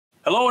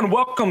Hello and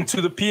welcome to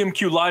the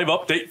PMQ Live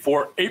update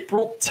for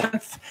April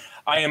 10th.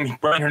 I am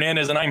Brian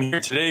Hernandez and I'm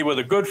here today with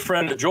a good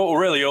friend, Joe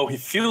Aurelio. He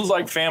feels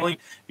like family.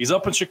 He's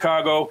up in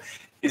Chicago.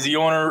 He's the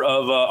owner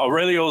of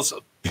Aurelio's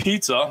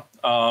Pizza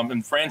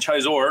and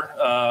franchisor.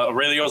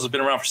 Aurelio's has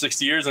been around for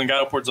 60 years and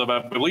got upwards of,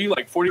 I believe,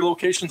 like 40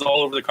 locations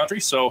all over the country.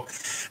 So,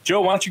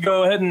 Joe, why don't you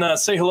go ahead and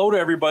say hello to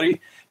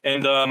everybody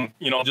and,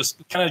 just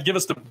kind of give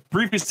us the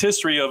briefest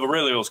history of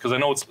Aurelio's, because I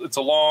know it's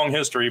a long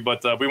history,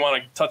 but we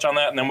want to touch on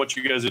that and then what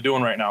you guys are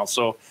doing right now.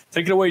 So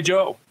take it away,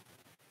 Joe.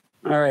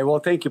 All right. Well,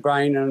 thank you,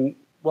 Brian, and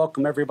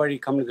welcome everybody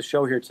coming to the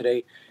show here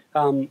today.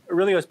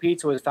 Aurelio's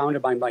Pizza was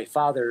founded by my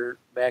father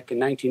back in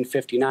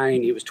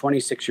 1959. He was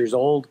 26 years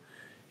old.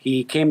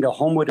 He came to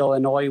Homewood,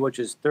 Illinois, which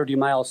is 30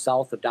 miles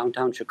south of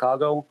downtown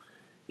Chicago,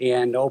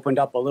 and opened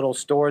up a little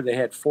store. They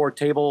had 4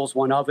 tables,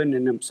 1 oven,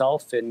 and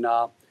himself, and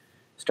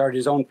started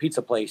his own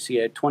pizza place. He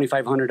had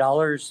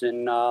 $2,500,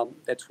 and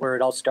that's where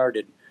it all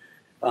started.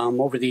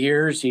 Over the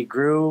years, he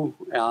grew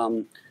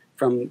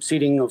from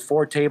seating of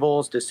 4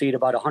 tables to seat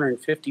about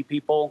 150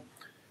 people.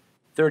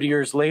 30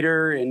 years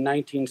later, in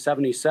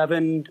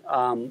 1977,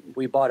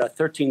 we bought a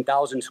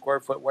 13,000 square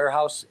foot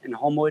warehouse in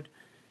Homewood.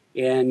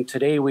 And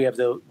today we have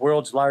the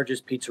world's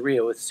largest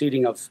pizzeria with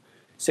seating of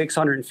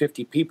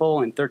 650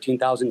 people and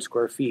 13,000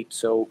 square feet.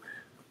 So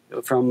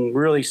from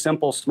really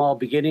simple, small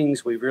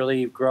beginnings, we've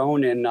really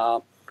grown, and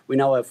we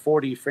now have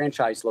 40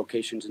 franchise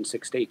locations in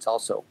 6 states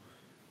also.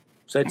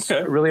 So it's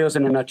Aurelio's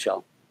in a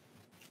nutshell.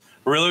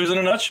 Aurelio's in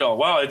a nutshell.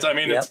 Wow.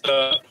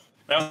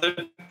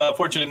 I'm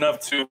fortunate enough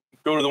to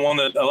go to the one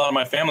that a lot of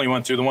my family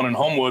went to, the one in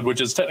Homewood,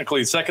 which is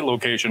technically the second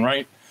location,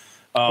 right?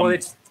 Well,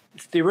 it's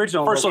the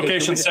original first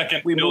location,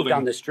 second we building. Moved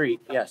down the street,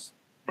 yes.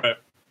 Right.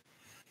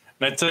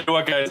 And I tell you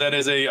what, guys, that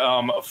is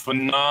a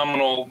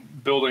phenomenal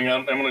building.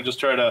 I'm going to just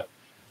try to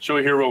show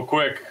you here real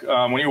quick.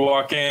 When you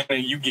walk in,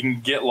 you can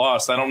get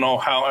lost. I don't know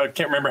how. I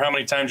can't remember how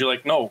many times you're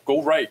like, no,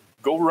 go right,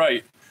 go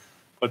right.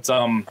 But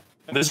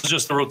this is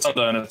just the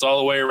rotunda, and it's all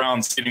the way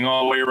around, seating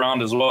all the way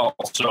around as well.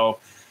 So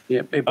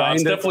yeah,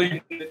 it's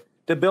definitely.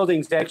 The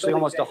building's actually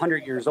almost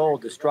 100 years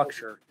old, the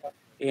structure.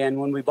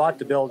 And when we bought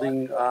the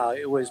building,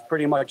 it was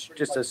pretty much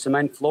just a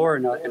cement floor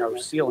and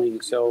a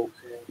ceiling. So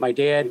my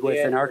dad,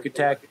 with an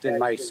architect, and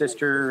my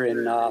sister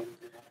and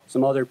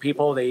some other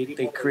people,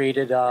 they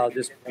created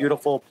this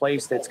beautiful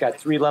place that's got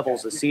 3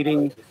 levels of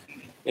seating.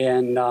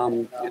 And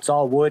it's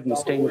all wood and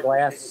stained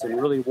glass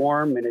and really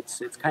warm, and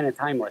it's kind of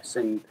timeless.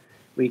 And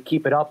we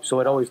keep it up so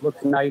it always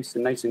looks nice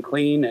and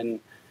clean. And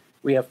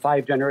we have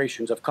 5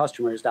 generations of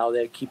customers now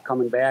that keep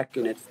coming back,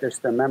 and it's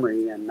just their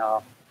memory. And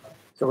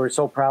so we're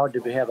so proud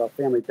to have a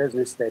family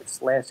business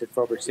that's lasted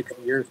for over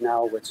 60 years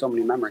now with so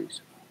many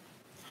memories.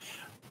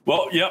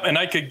 Well, yeah, and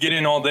I could get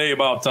in all day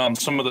about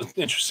some of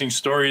the interesting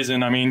stories.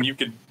 And, I mean, you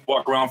could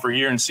walk around for a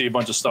year and see a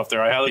bunch of stuff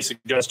there. I highly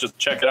suggest just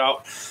check it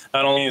out.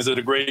 Not only is it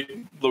a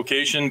great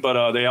location,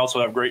 but they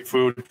also have great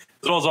food,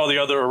 as well as all the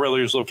other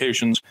Aurelio's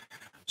locations.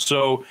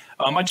 So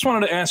I just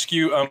wanted to ask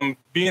you,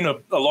 being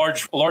a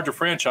larger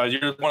franchise,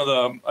 you're one of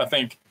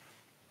the,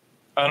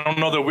 I don't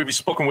know that we've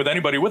spoken with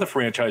anybody with a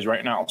franchise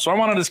right now. So I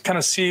wanted to kind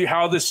of see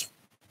how this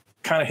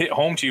kind of hit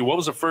home to you. What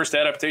was the first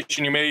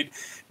adaptation you made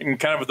and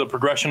kind of the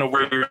progression of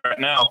where you're at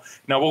now?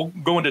 Now, we'll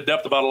go into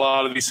depth about a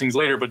lot of these things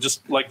later, but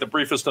just like the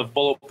briefest of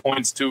bullet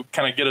points to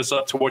kind of get us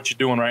up to what you're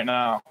doing right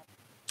now.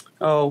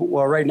 Oh,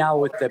 well, right now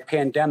with the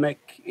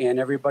pandemic and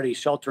everybody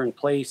shelter in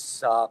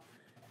place,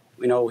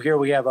 here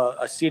we have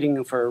a seating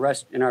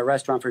in our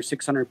restaurant for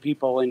 600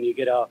 people, and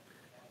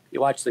you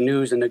watch the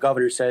news and the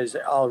governor says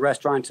all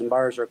restaurants and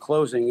bars are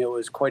closing. It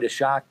was quite a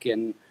shock,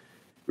 and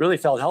really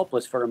felt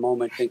helpless for a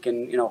moment,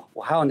 thinking,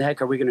 well, how in the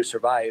heck are we going to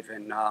survive?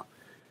 And,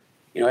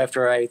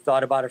 after I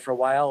thought about it for a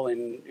while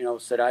and,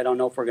 said, I don't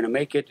know if we're going to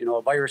make it,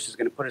 a virus is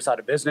going to put us out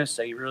of business.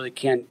 I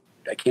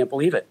can't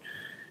believe it.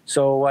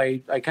 So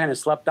I kind of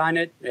slept on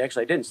it.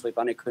 Actually, I didn't sleep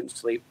on it. I couldn't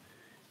sleep.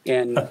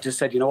 And just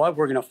said, you know what,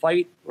 we're going to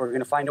fight. We're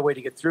going to find a way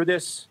to get through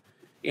this.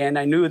 And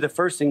I knew the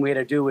first thing we had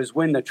to do was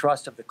win the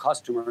trust of the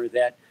customer,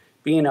 that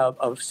being a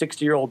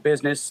 60-year-old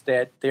business,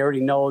 that they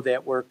already know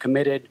that we're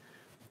committed,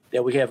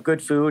 that we have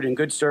good food and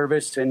good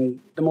service.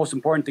 And the most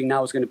important thing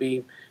now is going to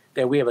be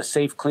that we have a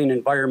safe, clean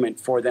environment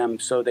for them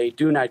so they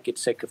do not get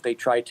sick if they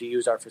try to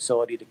use our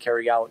facility to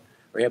carry out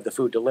or have the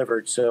food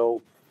delivered.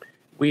 So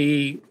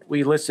we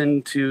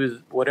listened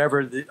to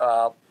whatever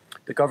the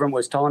government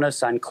was telling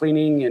us on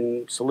cleaning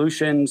and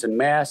solutions and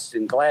masks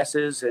and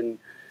glasses. And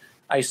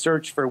I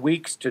searched for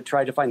weeks to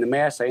try to find the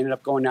masks. I ended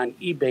up going on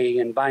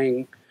eBay and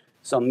buying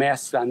some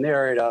masks on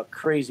there at a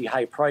crazy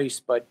high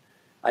price, but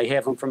I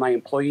have them for my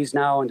employees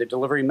now and the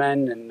delivery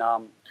men. And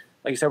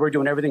like I said, we're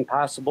doing everything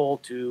possible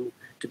to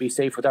be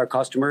safe with our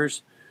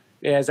customers.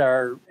 As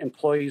our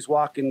employees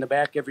walk in the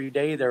back every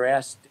day, they're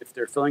asked if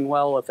they're feeling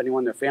well, if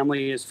anyone in their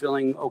family is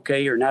feeling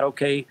okay or not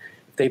okay,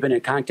 if they've been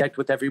in contact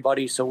with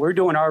everybody. So we're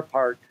doing our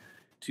part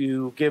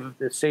to give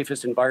the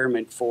safest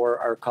environment for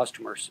our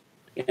customers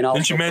and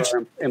also for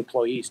our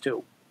employees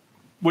too.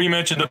 Well, you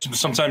mentioned that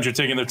sometimes you're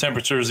taking their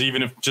temperatures,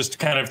 even if just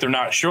kind of if they're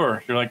not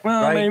sure. You're like,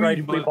 well, maybe.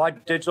 Right. We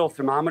bought digital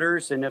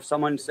thermometers, and if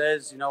someone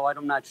says,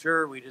 I'm not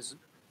sure, we just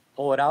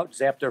pull it out,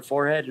 zap their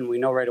forehead, and we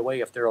know right away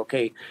if they're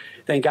okay.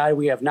 Thank God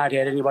we have not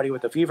had anybody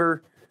with a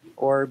fever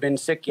or been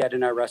sick yet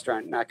in our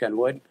restaurant, knock on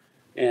wood.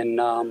 And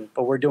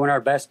but we're doing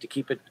our best to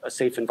keep it a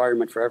safe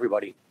environment for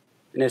everybody.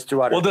 And it's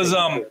throughout. Well,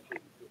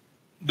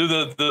 do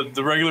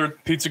the regular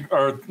pizza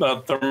or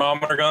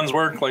thermometer guns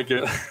work? Like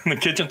the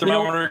kitchen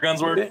thermometer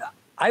guns work?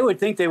 I would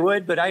think they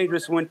would, but I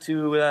just went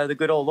to the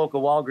good old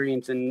local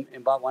Walgreens and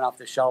bought one off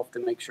the shelf to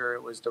make sure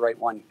it was the right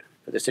one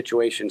for the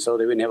situation, so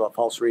they wouldn't have a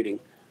false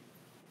reading.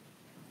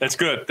 That's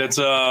good. That's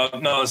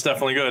that's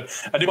definitely good.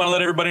 I do want to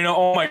let everybody know.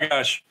 Oh my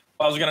gosh,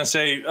 I was gonna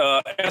say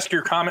ask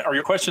your comment or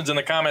your questions in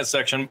the comment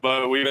section,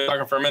 but we've been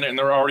talking for a minute and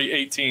there are already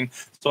 18.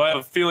 So I have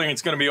a feeling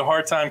it's going to be a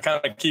hard time kind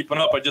of keeping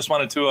up. I just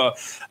wanted to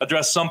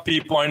address some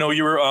people. I know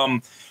you were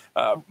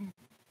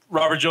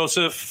Robert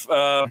Joseph.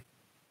 I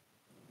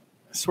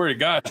swear to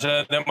God,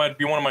 that might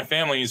be one of my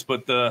families,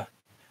 but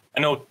I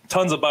know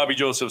tons of Bobby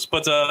Josephs.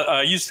 But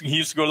he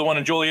used to go to the one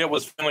in Joliet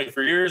with his family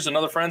for years, and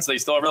other friends. They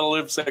still have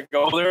relatives that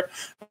go there,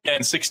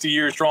 and 60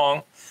 years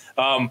strong.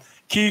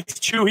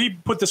 Keith Chu, he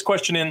put this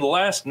question in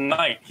last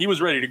night. He was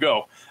ready to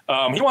go.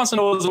 He wants to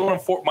know, is the one in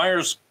Fort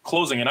Myers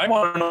closing? And I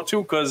want to know,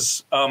 too,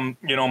 because,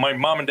 my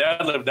mom and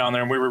dad live down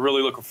there, and we were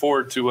really looking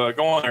forward to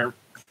going there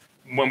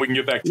when we can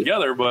get back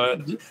together.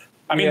 But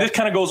I mean, this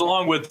kind of goes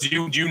along with,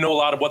 do you know a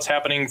lot of what's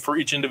happening for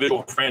each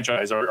individual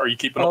franchise? Are you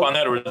keeping up on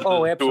that?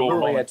 Or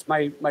Absolutely. It's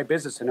my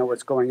business to know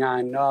what's going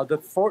on. The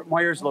Fort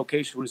Myers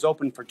location was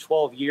open for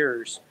 12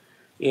 years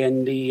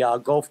in the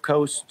Gulf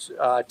Coast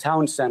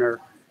Town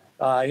Center.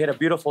 He had a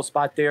beautiful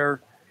spot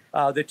there.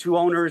 The two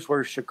owners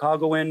were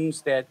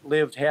Chicagoans that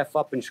lived half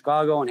up in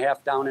Chicago and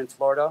half down in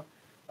Florida,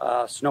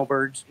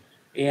 snowbirds.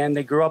 And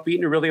they grew up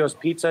eating Aurelio's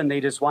pizza, and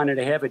they just wanted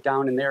to have it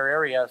down in their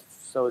area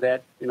so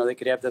that, they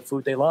could have the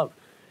food they love.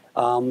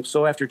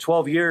 So after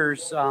 12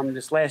 years,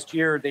 this last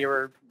year, they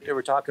were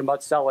talking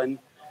about selling.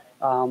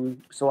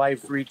 So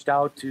I've reached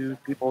out to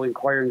people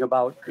inquiring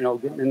about,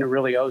 getting into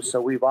Aurelio's. So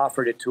we've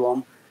offered it to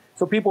them.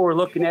 So people were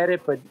looking at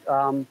it, but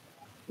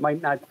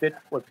might not fit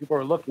what people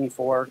are looking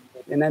for.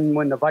 And then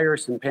when the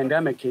virus and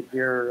pandemic hit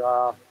here,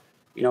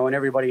 and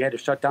everybody had to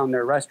shut down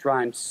their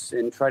restaurants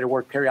and try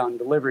to carry out and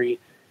delivery,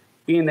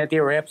 being that they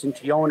were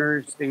absentee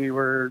owners, they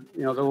were, a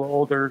little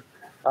older,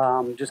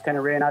 just kind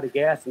of ran out of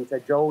gas and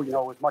said, Joe,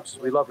 as much as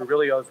we love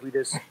Aurelio's,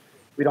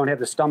 we don't have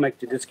the stomach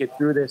to just get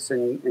through this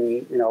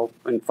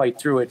and fight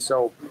through it.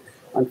 So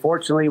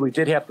unfortunately, we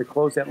did have to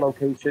close that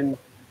location.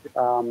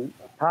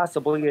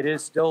 Possibly it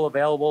is still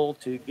available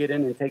to get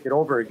in and take it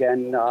over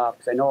again,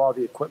 because I know all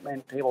the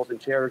equipment, tables and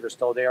chairs are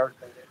still there.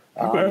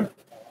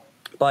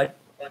 But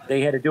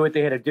they had to do what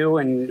they had to do,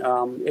 and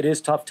it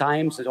is tough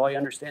times, so I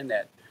understand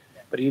that.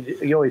 But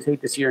you always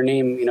hate to see your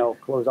name,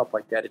 close up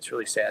like that. It's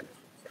really sad.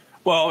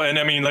 Well, and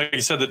I mean, like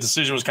you said, the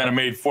decision was kind of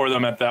made for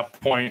them at that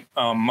point.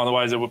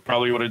 Otherwise, it would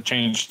have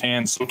changed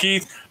hands. So,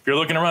 Keith, if you're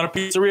looking around a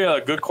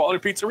pizzeria, a good quality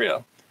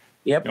pizzeria.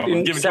 Yep,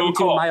 in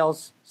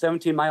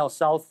 17 miles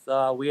south,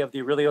 we have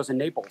the Aurelio's in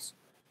Naples.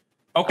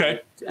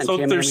 Okay, so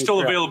there's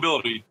still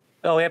availability.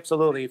 Oh,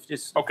 absolutely. It's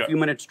just a few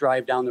minutes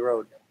drive down the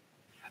road.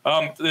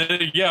 I'm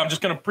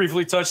just going to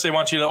briefly touch. They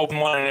want you to open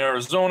one in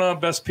Arizona,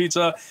 best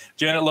pizza.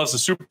 Janet loves the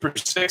Super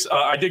 6.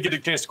 I did get a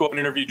chance to go up and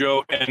interview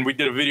Joe, and we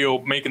did a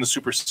video making the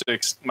Super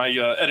 6. My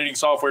editing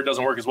software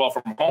doesn't work as well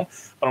from home,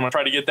 but I'm going to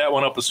try to get that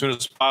one up as soon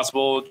as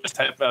possible. Just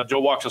have, Joe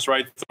walks us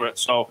right through it.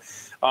 So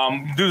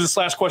do this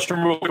last question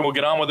real quick, and we'll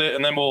get on with it,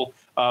 and then we'll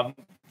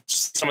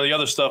some of the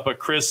other stuff. But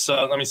Chris,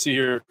 let me see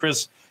here.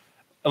 Chris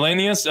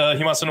Elanius,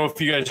 he wants to know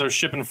if you guys are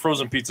shipping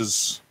frozen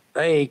pizzas.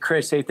 Hey,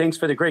 Chris. Hey, thanks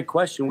for the great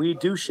question. We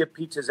do ship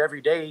pizzas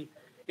every day.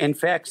 In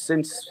fact,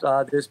 since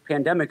this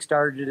pandemic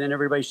started and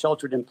everybody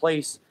sheltered in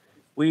place,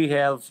 we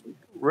have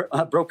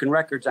broken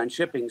records on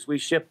shippings. We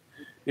ship,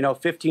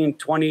 15,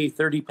 20,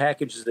 30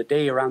 packages a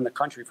day around the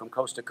country from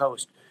coast to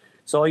coast.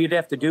 So all you'd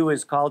have to do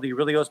is call the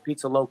Aurelio's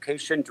Pizza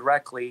location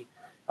directly.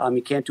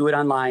 You can't do it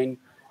online.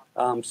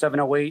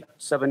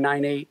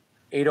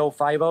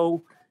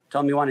 708-798-8050.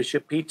 Tell them you want to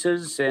ship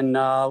pizzas, and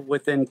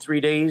within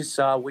 3 days,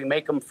 we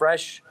make them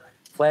fresh,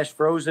 flash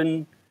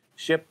frozen,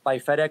 shipped by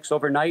FedEx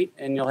overnight,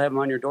 and you'll have them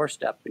on your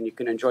doorstep, and you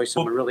can enjoy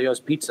some Aurelio's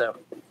pizza. All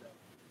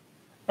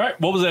right.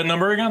 What was that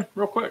number again,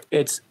 real quick?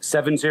 It's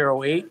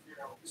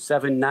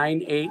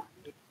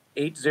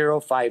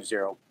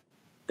 708-798-8050.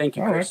 Thank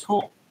you, Chris. All right,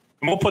 cool.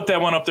 And we'll put that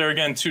one up there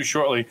again, too,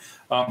 shortly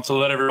to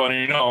let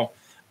everybody know.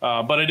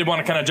 But I did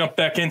want to kind of jump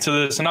back into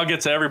this, and I'll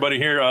get to everybody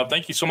here.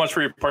 Thank you so much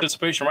for your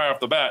participation right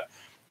off the bat.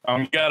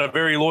 You got a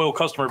very loyal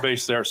customer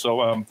base there,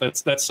 so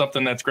that's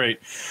something that's great.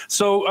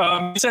 So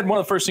you said one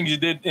of the first things you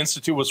did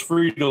institute was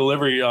free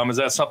delivery. Is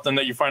that something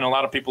that you find a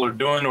lot of people are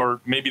doing, or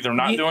maybe they're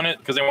not doing it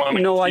because they want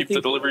to keep the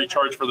delivery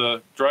charge for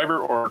the driver?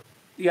 Or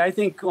yeah, I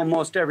think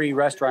almost every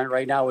restaurant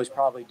right now is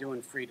probably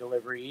doing free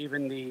delivery.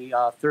 Even the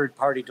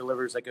third-party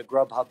delivers, like a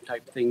Grubhub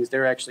type things,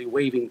 they're actually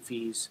waiving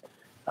fees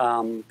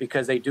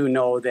because they do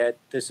know that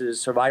this is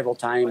survival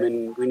time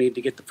and we need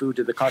to get the food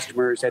to the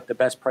customers at the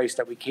best price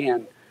that we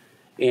can,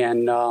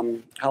 and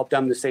help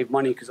them to save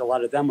money because a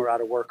lot of them are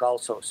out of work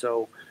also.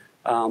 So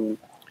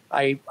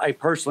I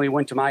personally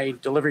went to my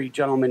delivery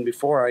gentleman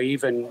before I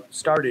even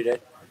started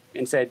it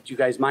and said, "Do you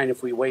guys mind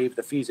if we waive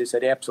the fees?" They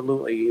said,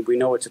 "Absolutely. We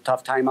know it's a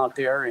tough time out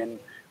there, and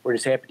we're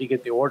just happy to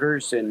get the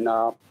orders, and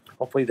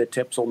hopefully the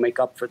tips will make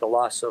up for the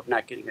loss of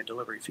not getting a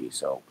delivery fee."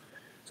 So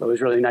it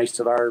was really nice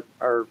of our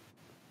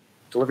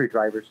delivery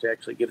drivers to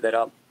actually give that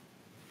up.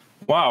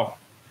 Wow.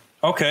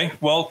 Okay.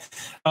 Well,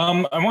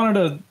 I wanted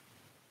to.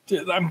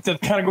 I'm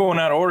kind of going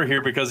out of order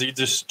here because you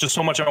just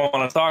so much I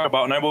want to talk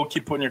about, and I will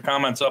keep putting your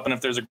comments up. And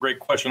if there's a great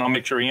question, I'll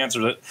make sure he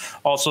answers it.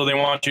 Also, they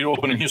want you to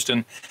open in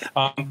Houston,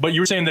 but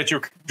you were saying that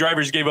your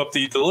drivers gave up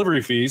the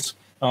delivery fees.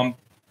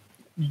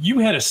 You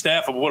had a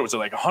staff of, what was it,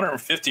 like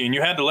 150, and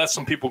you had to let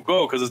some people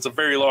go because it's a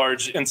very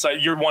large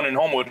inside. You're one in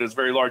Homewood, it's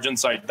very large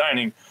inside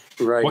dining.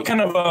 Right. What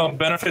kind of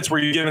benefits were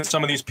you giving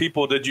some of these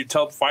people? Did you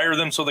fire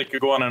them so they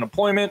could go on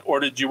unemployment, or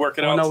did you work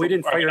it out? No, we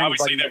didn't fire anybody.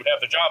 Obviously, they would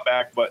have the job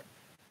back, but.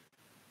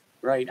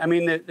 Right. I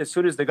mean, as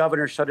soon as the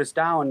governor shut us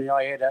down,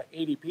 I had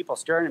 80 people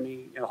staring at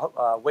me,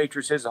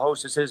 waitresses,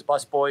 hostesses,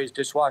 busboys,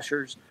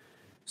 dishwashers,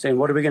 saying,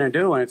 "What are we going to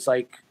do?" And it's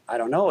like, I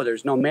don't know.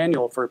 There's no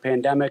manual for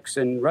pandemics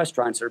and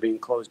restaurants that are being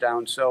closed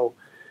down. So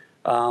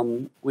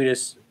we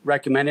just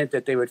recommended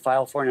that they would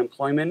file for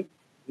unemployment,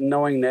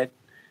 knowing that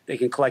they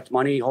can collect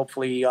money,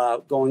 hopefully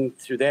going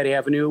through that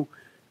avenue.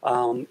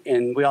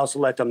 And we also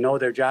let them know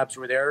their jobs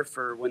were there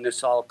for when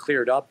this all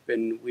cleared up,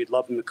 and we'd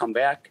love them to come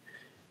back.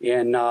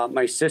 And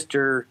my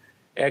sister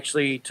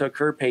actually took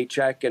her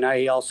paycheck, and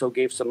I also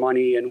gave some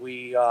money, and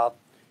we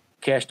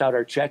cashed out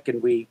our check,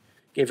 and we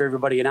gave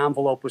everybody an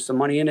envelope with some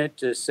money in it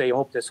to say,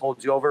 "Hope this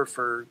holds you over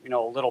for a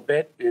little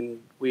bit,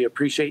 and we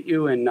appreciate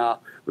you, and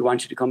we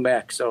want you to come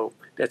back." So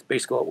that's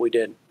basically what we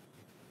did.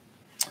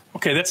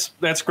 Okay,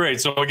 that's great.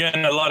 So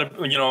again, a lot of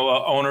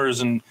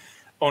owners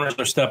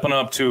are stepping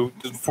up to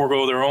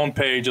forego their own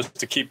pay just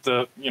to keep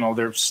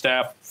their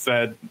staff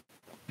fed.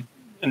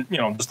 And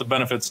just the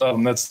benefits of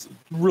them. That's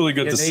really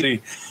good to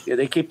see. Yeah,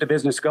 they keep the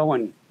business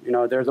going.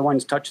 They're the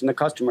ones touching the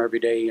customer every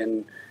day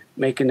and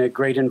making a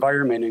great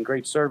environment and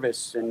great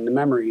service and the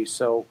memories.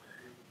 So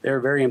they're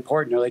very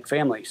important. They're like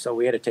family. So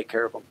we had to take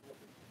care of them.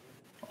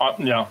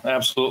 Yeah,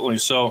 absolutely.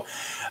 So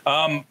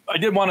I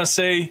did want to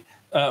say,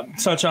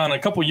 touch on a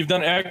couple. You've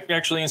done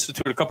actually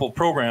instituted a couple of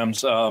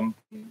programs,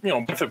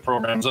 benefit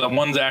programs.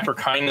 One's Act for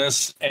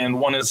Kindness, and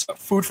one is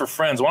Food for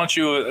Friends. Why don't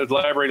you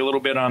elaborate a little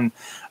bit on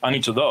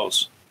each of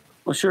those?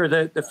 Well, sure.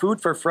 The Food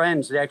for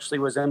Friends actually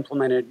was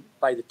implemented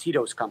by the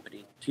Tito's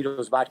company,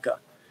 Tito's Vodka.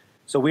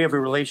 So we have a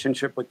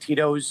relationship with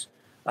Tito's.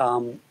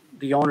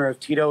 The owner of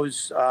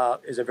Tito's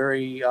is a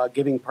very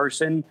giving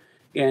person,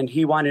 and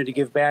he wanted to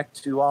give back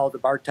to all the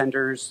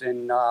bartenders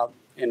and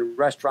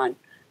restaurant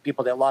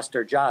people that lost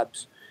their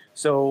jobs.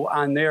 So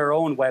on their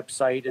own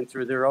website and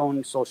through their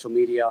own social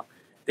media,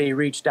 they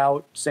reached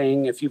out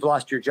saying, if you've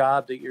lost your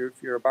job,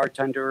 if you're a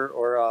bartender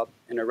or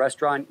in a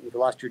restaurant, you've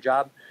lost your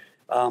job,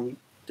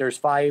 there's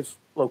 5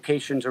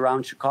 locations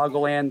around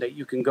Chicagoland that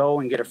you can go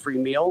and get a free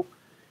meal.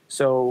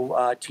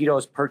 So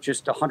Tito's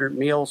purchased 100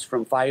 meals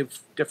from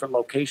 5 different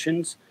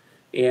locations,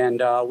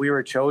 and we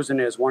were chosen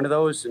as one of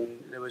those.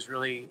 And it was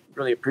really,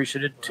 really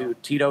appreciated to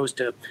Tito's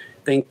to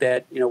think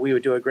that we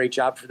would do a great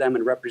job for them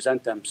and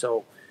represent them.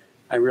 So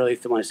I really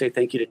want to say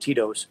thank you to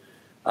Tito's.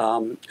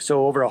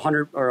 So over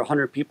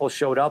 100 people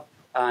showed up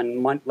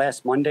on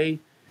last Monday.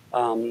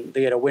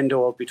 They had a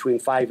window of between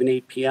 5 and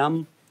 8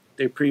 p.m.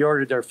 They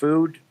pre-ordered their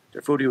food.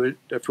 Their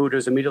food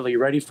was immediately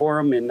ready for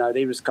them, and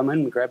they just come in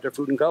and grab their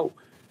food and go.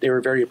 They were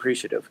very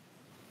appreciative.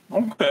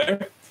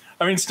 Okay.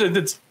 I mean,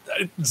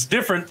 it's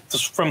different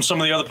from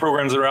some of the other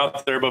programs that are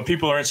out there, but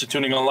people are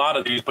instituting a lot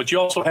of these. But you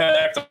also had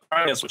Act of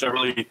Kindness, which I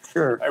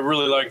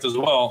really liked as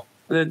well.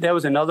 That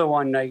was another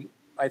one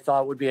I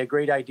thought would be a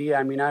great idea.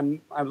 I mean,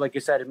 I'm like I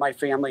said, in my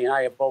family and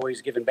I have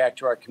always given back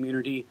to our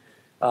community.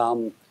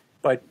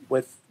 But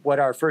with what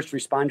our first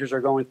responders are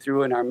going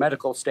through and our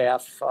medical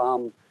staff,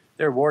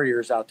 they're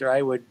warriors out there.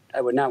 I would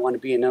not want to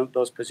be in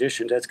those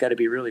positions. That's got to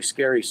be really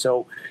scary.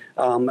 So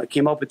I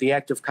came up with the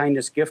Act of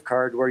Kindness gift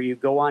card, where you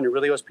go on to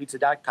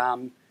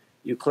realiospizza.com,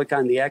 you click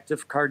on the Act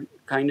of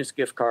Kindness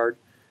gift card,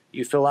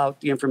 you fill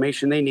out the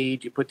information they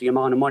need, you put the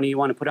amount of money you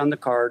want to put on the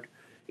card.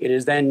 It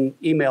is then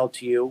emailed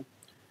to you.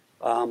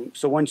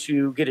 So once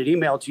you get it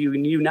emailed to you,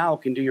 and you now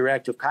can do your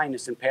Act of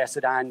Kindness and pass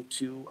it on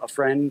to a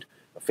friend,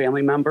 a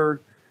family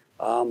member,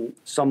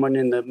 someone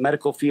in the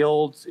medical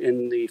field,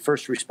 in the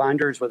first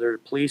responders, whether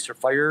police or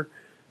fire,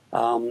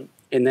 and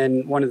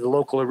then one of the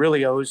local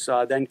Aurelios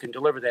then can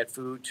deliver that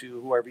food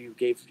to whoever you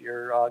gave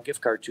your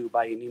gift card to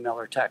by an email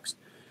or text.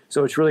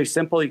 So it's really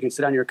simple. You can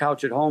sit on your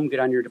couch at home, get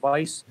on your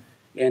device,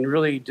 and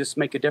really just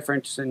make a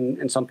difference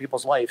in some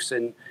people's lives.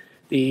 And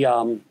the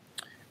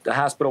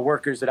hospital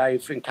workers that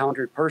I've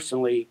encountered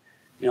personally,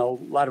 a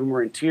lot of them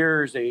were in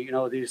tears. They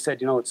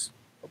said, it's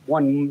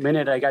 1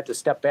 minute I got to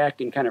step back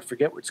and kind of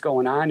forget what's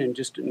going on and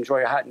just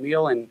enjoy a hot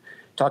meal and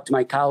talk to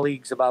my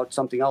colleagues about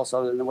something else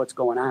other than what's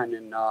going on.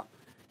 And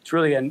it's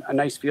really a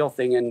nice feel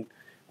thing. And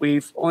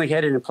we've only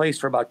had it in place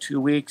for about 2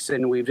 weeks,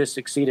 and we've just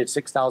exceeded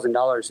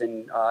 $6,000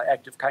 in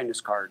active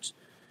kindness cards.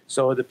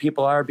 So the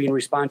people are being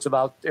responsive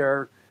out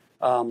there.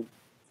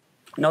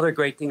 Another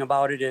great thing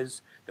about it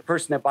is the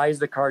person that buys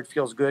the card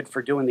feels good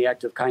for doing the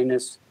act of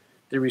kindness.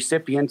 The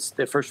recipients,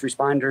 the first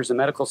responders, the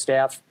medical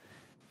staff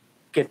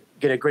get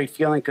a great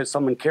feeling because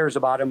someone cares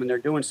about them and they're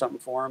doing something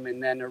for them.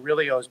 And then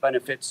Aurelio's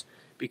benefits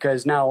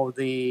because now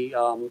the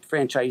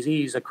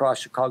franchisees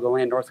across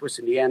Chicagoland, Northwest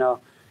Indiana,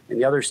 and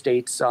the other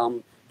states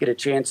get a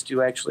chance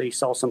to actually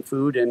sell some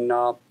food and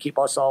keep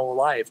us all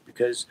alive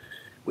because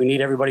we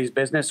need everybody's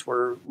business.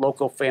 We're a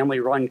local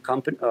family-run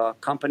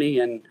company,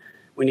 and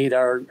we need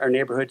our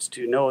neighborhoods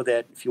to know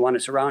that if you want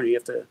us around, you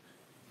have to,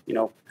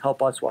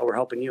 help us while we're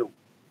helping you.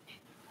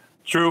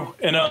 True,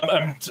 and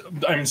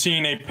I'm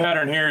seeing a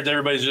pattern here.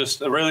 Everybody's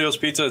just Aurelio's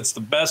Pizza. It's the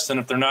best, and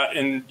if they're not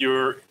in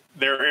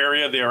their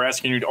area, they are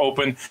asking you to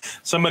open.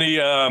 Somebody,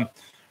 I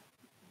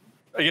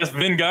guess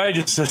Vin Guy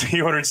just said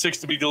he ordered 6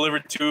 to be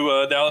delivered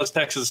to Dallas,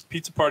 Texas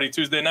pizza party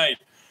Tuesday night.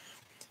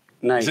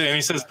 Nice. And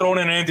he says, throw in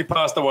an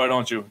antipasta, why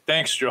don't you?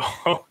 Thanks,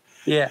 Joe.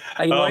 Yeah.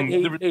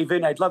 Hey,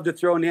 Vin, I'd love to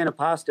throw in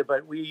antipasta,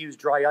 but we use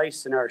dry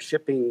ice in our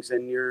shippings,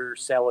 and your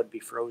salad would be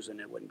frozen.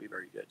 It wouldn't be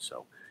very good.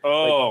 So.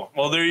 Oh,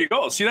 well, there you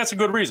go. See, that's a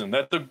good reason.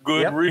 That's a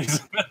good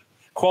reason.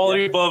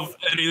 Quality above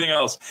anything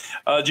else.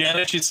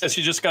 Janet, she says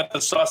she just got the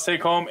sauce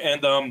take home,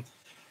 and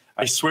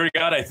I swear to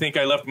God, I think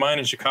I left mine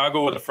in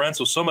Chicago with a friend,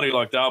 so somebody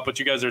lucked out. But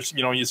you guys are,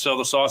 you sell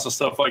the sauce and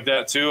stuff like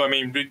that too. I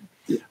mean,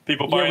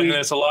 people buying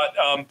this a lot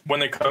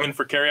when they come in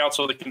for carryout,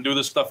 so they can do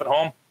this stuff at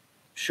home.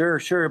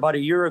 Sure. About a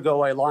year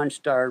ago, I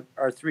launched our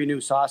 3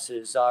 new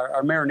sauces.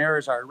 Our marinara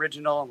is our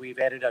original, and we've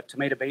added a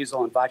tomato,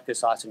 basil, and vodka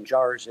sauce in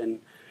jars. And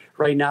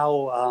right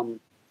now,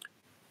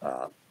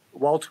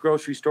 Walt's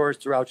grocery stores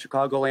throughout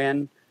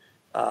Chicagoland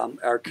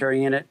are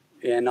carrying it,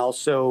 and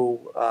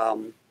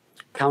also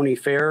County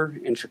Fair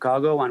in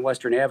Chicago on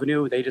Western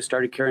Avenue. They just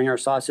started carrying our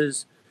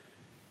sauces.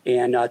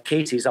 And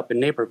Casey's up in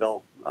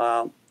Naperville,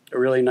 a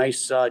really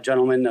nice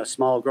gentleman, a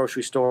small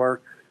grocery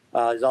store,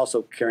 is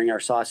also carrying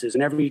our sauces.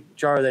 And every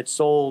jar that's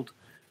sold,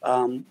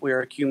 we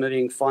are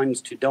accumulating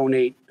funds to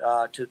donate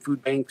to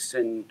food banks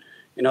and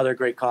other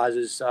great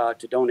causes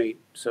to donate.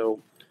 So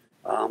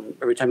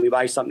every time you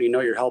buy something,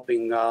 you're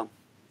helping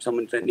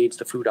someone that needs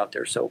the food out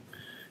there. So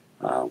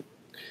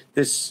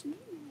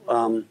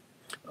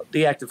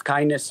the act of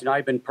kindness,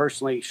 I've been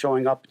personally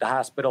showing up at the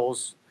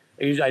hospitals.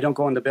 I don't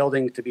go in the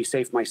building to be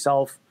safe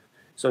myself.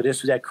 So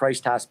this was at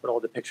Christ Hospital,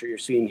 the picture you're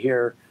seeing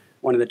here.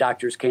 One of the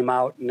doctors came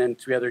out, and then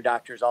 3 other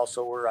doctors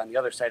also were on the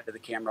other side of the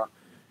camera.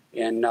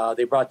 And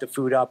they brought the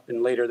food up,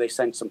 and later they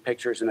sent some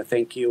pictures and a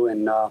thank you.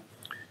 And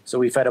so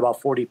we fed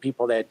about 40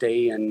 people that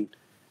day, and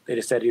they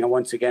just said,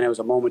 once again, it was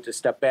a moment to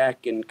step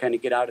back and kind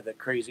of get out of the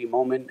crazy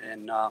moment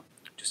and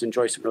just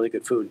enjoy some really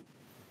good food.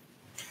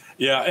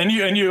 Yeah, and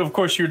you of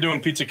course, you're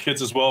doing pizza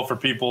kits as well for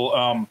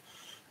people,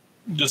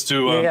 just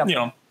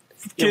to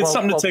kids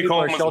something to take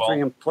home as well. People are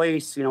sheltering in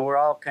place. We're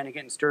all kind of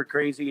getting stir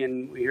crazy,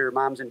 and we hear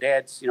moms and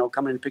dads,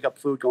 coming in to pick up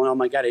food, going, "Oh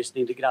my God, I just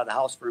need to get out of the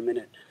house for a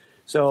minute."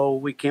 So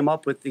we came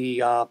up with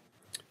the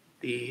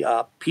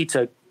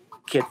pizza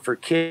kit for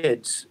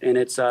kids, and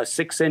it's a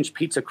 6-inch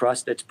pizza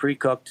crust that's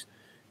pre-cooked.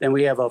 Then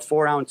we have a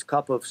 4-ounce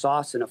cup of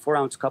sauce and a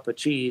 4-ounce cup of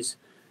cheese,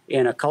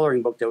 and a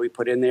coloring book that we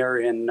put in there.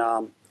 And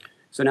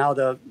so now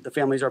the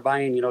families are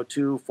buying,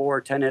 2,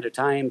 4, 10 at a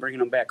time, bringing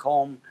them back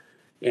home,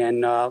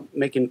 and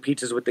making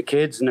pizzas with the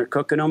kids, and they're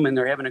cooking them, and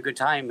they're having a good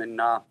time, and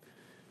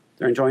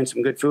they're enjoying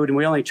some good food. And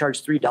we only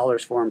charge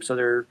 $3 for them, so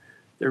they're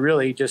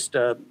really just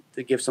to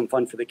give some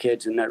fun for the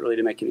kids, and not really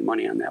to make any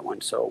money on that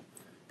one. So,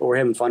 but we're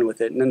having fun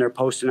with it. And then they're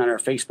posting on our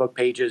Facebook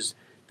pages.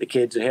 The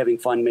kids are having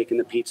fun making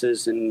the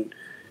pizzas. And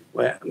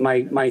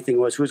my thing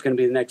was, who's going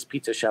to be the next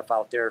pizza chef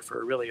out there for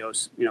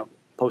Aurelio's?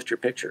 Post your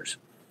pictures.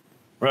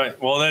 Right.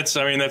 Well, that's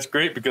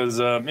great because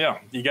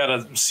you got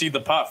to seed the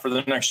pot for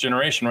the next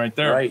generation right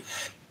there. Right.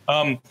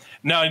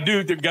 Now,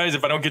 guys,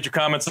 if I don't get your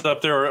comments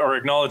up there or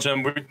acknowledge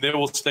them, they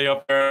will stay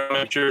up there.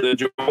 Make sure that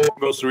Joe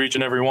goes through each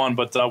and every one.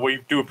 But we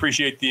do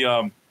appreciate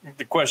the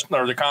question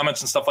or the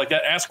comments and stuff like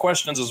that. Ask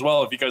questions as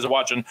well if you guys are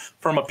watching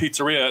from a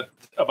pizzeria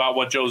about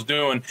what Joe's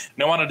doing.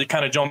 And I wanted to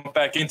kind of jump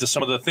back into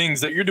some of the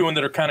things that you're doing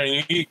that are kind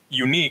of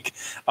unique.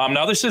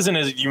 Now, this isn't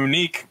as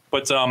unique,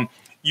 but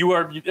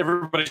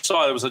everybody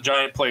saw it was a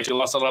giant place. You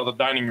lost a lot of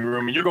the dining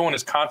room, and you're going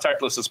as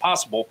contactless as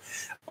possible.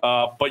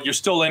 But you're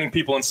still letting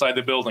people inside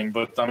the building.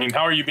 But I mean,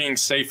 how are you being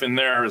safe in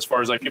there as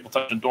far as like people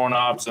touching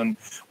doorknobs, and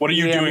what are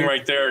you doing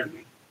right there?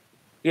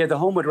 Yeah, the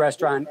Homewood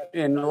restaurant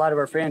and a lot of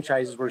our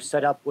franchises were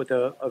set up with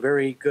a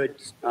very good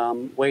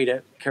way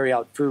to carry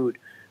out food.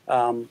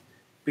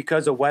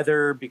 Because of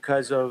weather,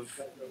 because of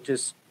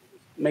just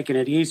making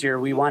it easier,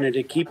 we wanted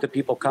to keep the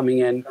people coming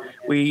in.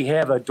 We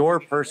have a door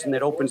person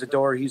that opens the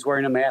door. He's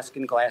wearing a mask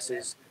and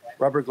glasses,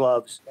 rubber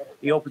gloves.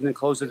 He opens and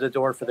closes the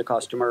door for the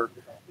customer.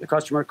 The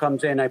customer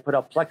comes in. I put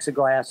up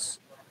plexiglass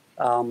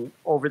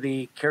over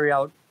the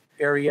carryout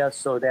area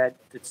so that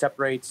it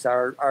separates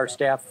our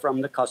staff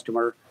from the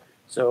customer.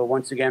 So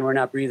once again, we're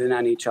not breathing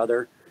on each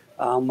other.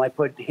 I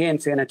put hand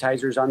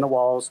sanitizers on the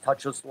walls,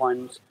 touchless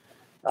ones.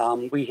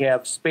 We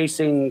have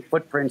spacing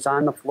footprints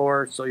on the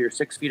floor, so you're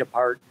 6 feet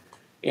apart.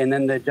 And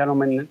then the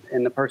gentleman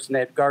and the person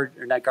that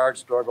not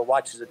guards the door, but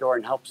watches the door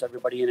and helps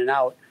everybody in and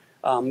out,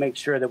 make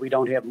sure that we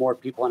don't have more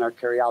people in our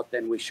carryout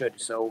than we should.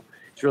 So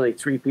it's really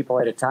 3 people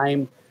at a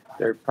time.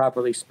 They're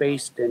properly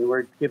spaced, and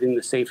we're giving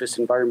the safest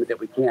environment that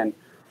we can.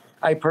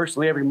 I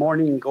personally, every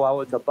morning, go out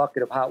with a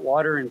bucket of hot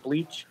water and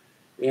bleach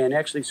and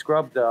actually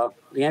scrub the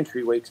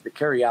entryway to the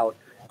carryout,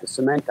 the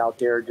cement out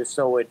there, just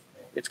so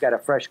it's got a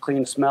fresh,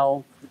 clean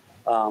smell,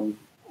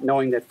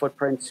 knowing that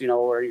footprints,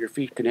 or your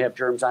feet can have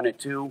germs on it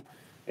too.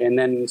 And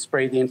then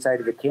spray the inside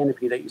of the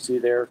canopy that you see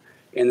there,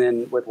 and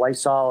then with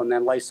Lysol, and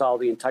then Lysol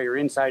the entire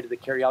inside of the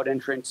carryout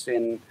entrance,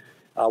 and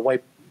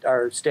wipe.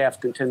 Our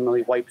staff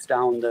continually wipes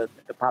down the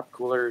pop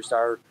coolers,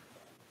 our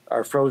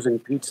frozen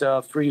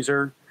pizza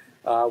freezer.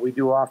 We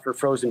do offer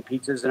frozen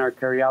pizzas in our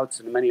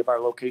carryouts, and many of our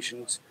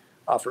locations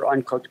offer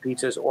uncooked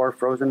pizzas or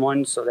frozen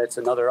ones, so that's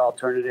another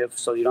alternative.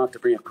 So you don't have to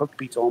bring a cooked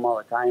pizza home all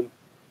the time.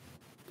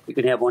 You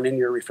can have one in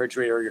your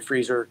refrigerator or your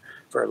freezer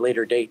for a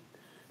later date.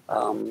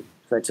 So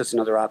that's just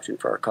another option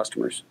for our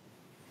customers.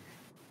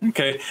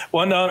 Okay.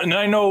 Well, and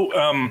I know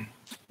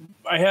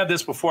I had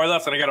this before I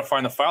left, and I got to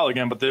find the file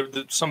again, but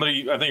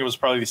somebody, I think it was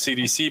probably the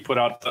CDC, put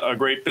out a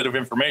great bit of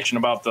information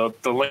about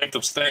the length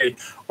of stay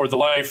or the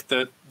life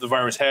that the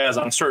virus has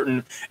on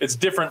certain. It's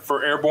different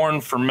for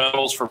airborne, for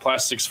metals, for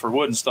plastics, for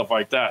wood, and stuff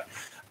like that.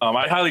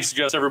 I highly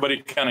suggest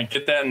everybody kind of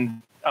get that,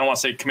 and I don't want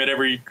to say commit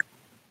every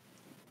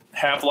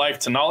half-life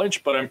to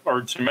knowledge,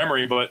 or to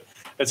memory, but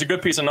it's a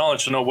good piece of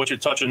knowledge to know what you're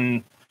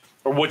touching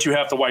or what you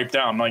have to wipe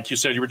down. Like you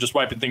said, you were just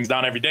wiping things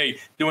down every day.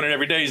 Doing it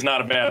every day is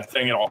not a bad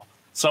thing at all.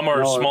 Some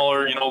are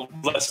smaller,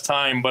 less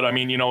time, but I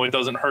mean, it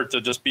doesn't hurt to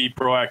just be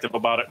proactive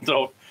about it.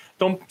 So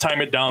don't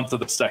time it down to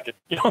the second.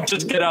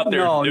 Just get out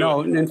there.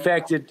 No. In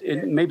fact,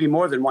 it may be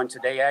more than once a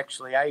day.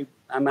 Actually, I'm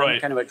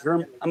kind of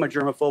I'm a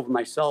germaphobe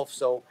myself.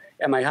 So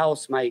at my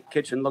house, my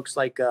kitchen looks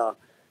like a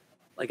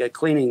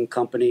cleaning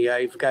company.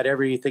 I've got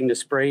everything to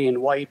spray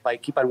and wipe. I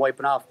keep on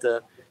wiping off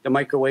the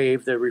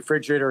microwave, the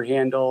refrigerator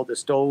handle, the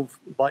stove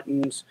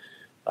buttons.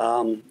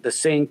 The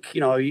sink,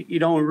 you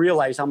don't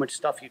realize how much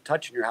stuff you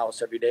touch in your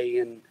house every day.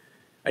 And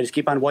I just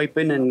keep on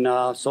wiping,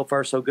 and so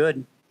far so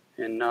good.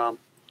 And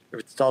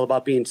it's all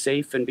about being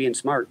safe and being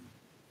smart.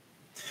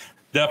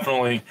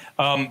 Definitely.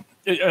 I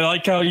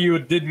like how you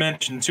did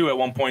mention too at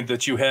one point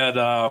that you had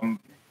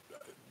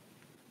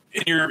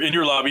in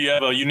your lobby, you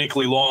have a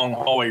uniquely long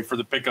hallway for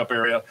the pickup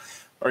area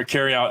or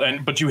carry out,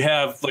 but you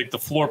have like the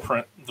floor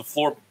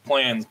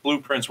plans,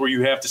 blueprints where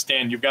you have to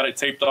stand. You've got it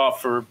taped off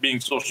for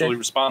being socially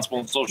responsible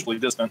and socially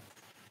distant.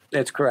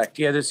 That's correct.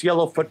 Yeah, there's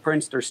yellow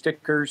footprints. They're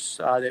stickers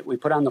that we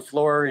put on the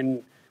floor,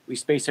 and we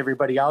space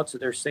everybody out so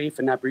they're safe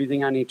and not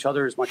breathing on each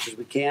other as much as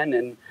we can.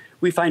 And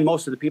we find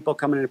most of the people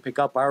coming in to pick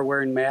up are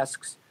wearing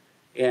masks,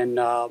 and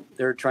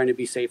they're trying to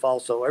be safe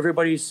also.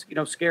 Everybody's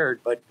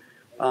scared, but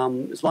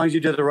as long as you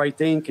do the right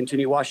thing,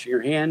 continue washing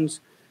your hands.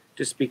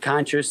 Just be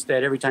conscious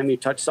that every time you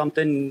touch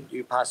something,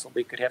 you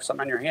possibly could have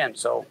something on your hand.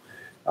 So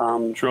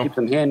keep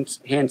some hand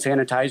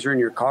sanitizer in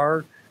your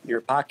car, in your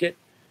pocket,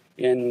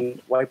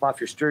 and wipe off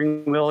your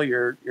steering wheel,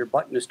 your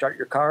button to start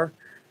your car.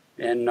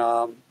 And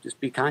just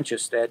be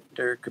conscious that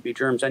there could be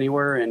germs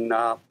anywhere, and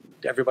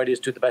everybody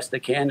just do the best they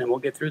can, and we'll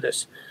get through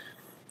this.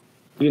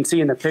 You can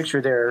see in the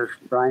picture there,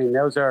 Brian,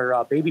 those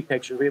are baby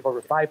pictures. We have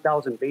over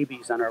 5,000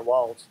 babies on our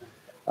walls.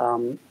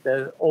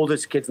 The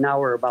oldest kids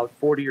now are about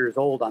 40 years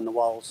old on the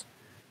walls.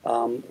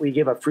 We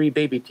give a free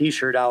baby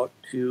T-shirt out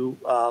to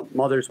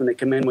mothers when they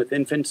come in with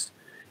infants,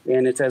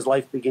 and it says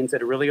 "Life Begins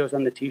at Aurelio's"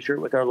 on the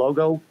T-shirt with our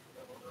logo.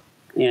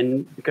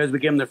 And because we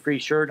give them the free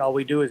shirt, all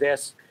we do is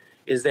ask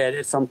is that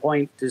at some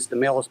point is to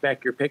mail us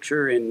back your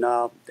picture, and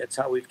that's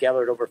how we've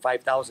gathered over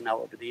 5,000 now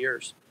over the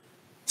years.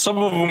 Some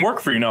of them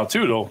work for you now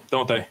too, though,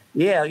 don't they?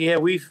 Yeah.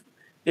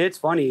 It's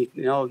funny,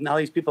 now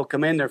these people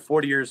come in, they're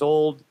 40 years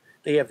old,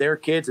 they have their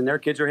kids, and their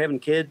kids are having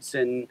kids,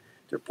 and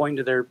they're pointing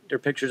to their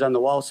pictures on the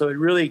wall. So it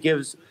really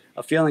gives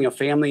a feeling of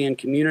family and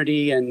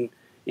community and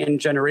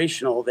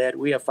generational, that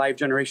we have 5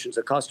 generations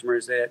of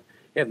customers that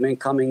have been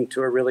coming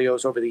to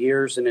Aurelio's over the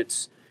years, and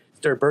it's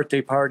their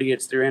birthday party,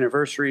 it's their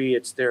anniversary,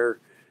 it's their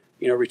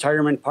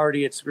retirement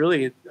party. It's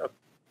really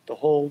the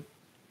whole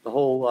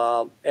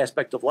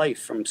aspect of life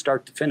from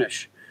start to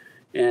finish.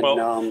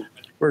 And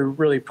we're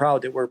really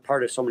proud that we're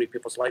part of so many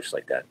people's lives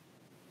like that.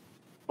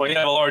 Well, you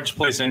have a large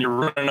place, and you're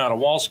running out of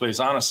wall space,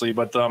 honestly.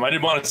 But I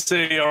did want to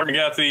say, Art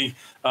McGathy,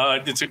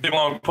 it's a big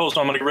long post.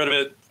 I'm going to get rid of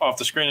it off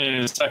the screen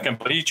in a second.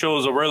 But he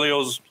chose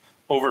Aurelio's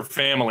over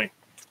family.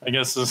 I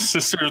guess his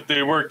sisters,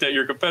 they worked at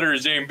your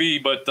competitors, J&B,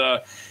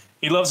 but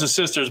he loves his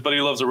sisters, but he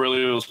loves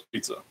Aurelio's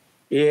Pizza.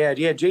 Yeah.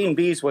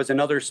 J&B's was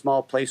another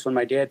small place when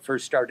my dad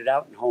first started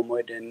out in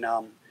Homewood. And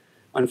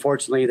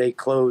unfortunately, they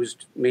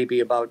closed maybe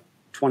about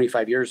 20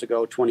 years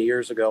ago.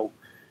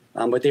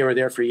 But they were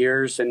there for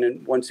years, and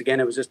then once again,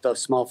 it was just a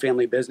small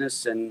family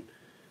business, and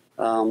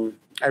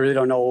I really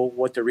don't know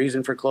what the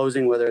reason for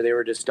closing, whether they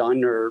were just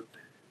done or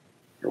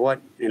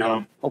what.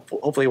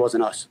 Hopefully it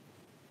wasn't us.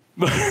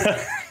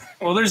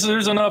 Well,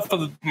 there's enough of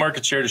the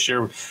market share to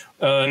share.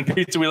 In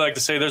pizza, we like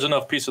to say there's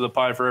enough piece of the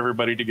pie for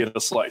everybody to get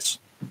a slice.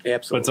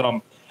 Absolutely.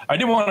 But I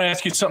did want to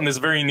ask you something that's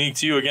very unique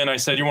to you. Again, I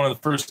said you're one of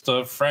the first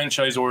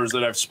franchisors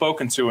that I've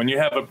spoken to, and you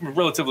have a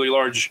relatively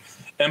large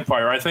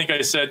empire. I think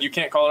I said you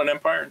can't call it an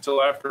empire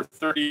until after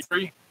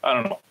 33. I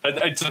don't know.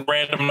 It's a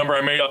random number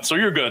I made up, so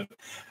you're good.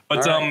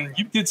 But right.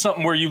 You did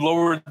something where you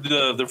lowered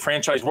the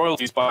franchise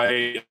royalties by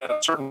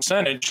a certain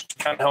percentage to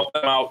kind of help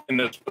them out in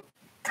this.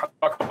 Talk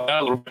about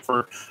that a little bit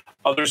for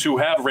others who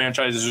have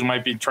franchises who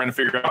might be trying to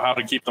figure out how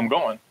to keep them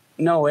going.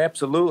 No,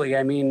 absolutely.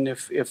 I mean,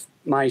 if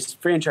my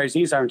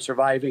franchisees aren't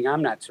surviving,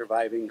 I'm not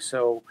surviving.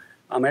 So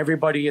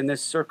everybody in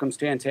this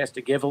circumstance has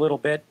to give a little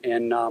bit.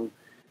 And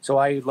so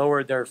I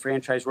lowered their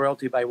franchise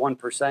royalty by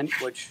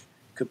 1%, which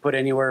could put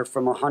anywhere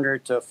from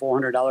 $100 to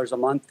 $400 a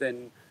month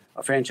in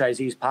a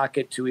franchisee's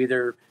pocket to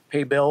either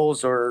pay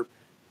bills or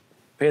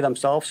pay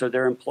themselves or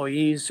their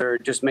employees or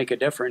just make a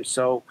difference.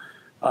 So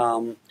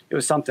it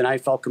was something I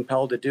felt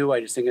compelled to do.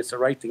 I just think it's the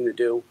right thing to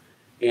do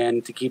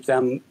and to keep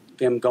them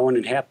going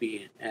and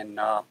happy. And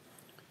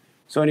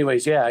so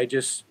anyways, yeah, I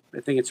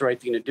think it's the right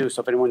thing to do.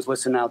 So if anyone's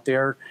listening out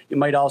there, you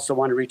might also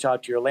want to reach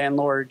out to your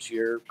landlords,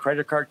 your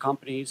credit card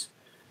companies.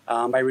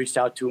 I reached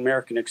out to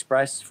American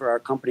Express for our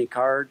company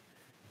card.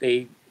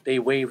 They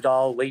waived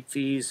all late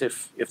fees.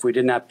 If we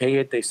did not pay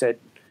it, they said,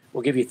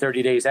 we'll give you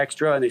 30 days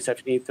extra. And they said,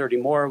 if you need 30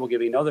 more, we'll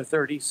give you another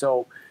 30.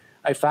 So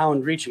I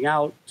found reaching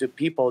out to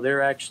people,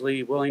 they're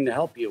actually willing to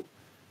help you.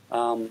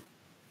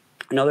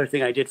 Another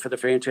thing I did for the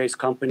franchise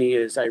company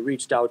is I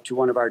reached out to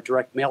one of our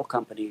direct mail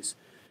companies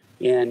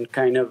and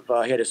kind of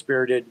had a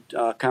spirited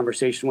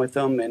conversation with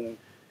them and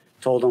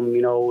told them,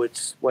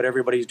 it's what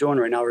everybody's doing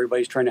right now.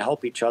 Everybody's trying to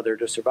help each other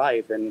to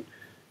survive. And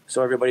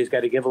so everybody's got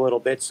to give a little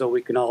bit so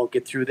we can all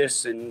get through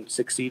this and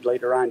succeed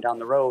later on down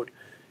the road.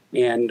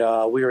 And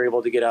we were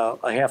able to get a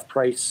half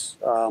price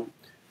for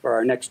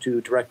our next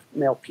 2 direct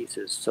mail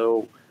pieces.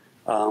 So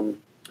I'm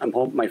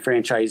hoping my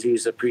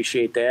franchisees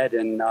appreciate that,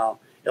 and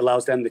it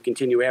allows them to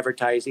continue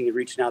advertising and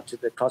reaching out to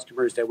the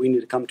customers that we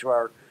need to come to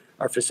our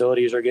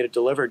facilities or get it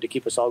delivered to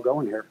keep us all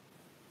going here.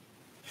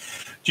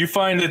 Do you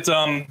find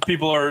that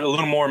people are a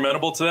little more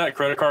amenable to that?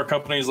 Credit card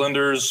companies,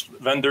 lenders,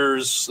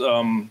 vendors?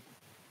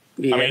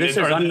 Yeah, there's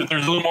a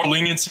little more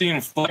leniency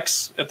and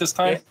flex at this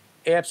time?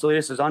 Absolutely.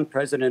 This is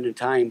unprecedented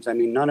times. I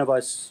mean, none of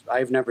us,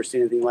 I've never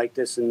seen anything like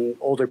this, and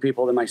older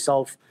people than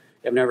myself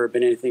have never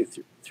been anything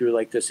through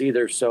like this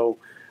either. So,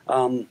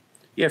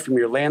 yeah, from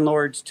your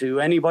landlords to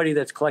anybody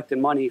that's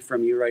collecting money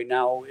from you right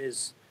now,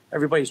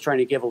 everybody's trying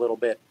to give a little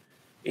bit.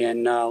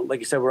 And like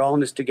you said, we're all in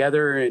this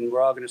together, and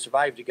we're all going to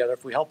survive together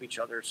if we help each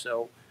other.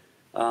 So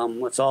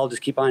let's all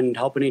just keep on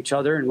helping each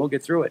other, and we'll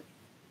get through it.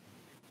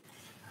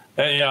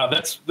 Yeah,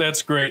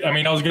 that's great. I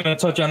mean, I was going to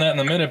touch on that in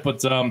a minute,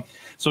 but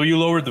so you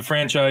lowered the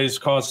franchise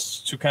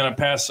costs to kind of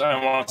pass, I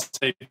don't want to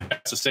say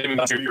pass the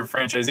savings to your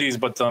franchisees,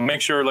 but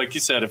make sure, like you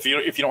said, if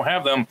you don't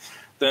have them,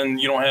 then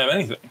you don't have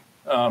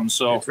anything.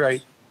 So that's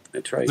right.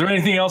 That's right. Is there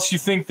anything else you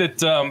think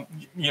that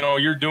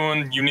you're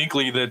doing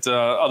uniquely that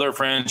other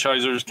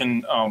franchisors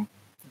can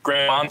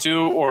grab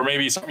onto, or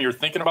maybe something you're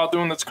thinking about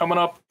doing that's coming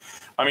up?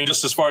 I mean,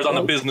 just as far as on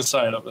the business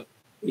side of it.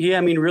 Yeah,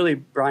 I mean, really,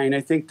 Brian, I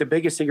think the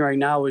biggest thing right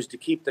now is to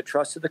keep the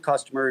trust of the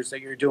customers,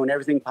 that you're doing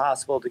everything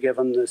possible to give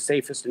them the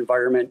safest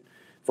environment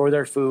for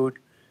their food,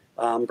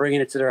 bringing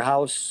it to their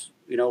house,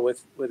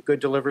 with good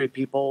delivery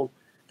people,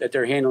 that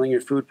they're handling your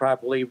food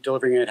properly,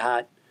 delivering it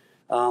hot.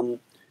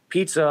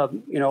 Pizza,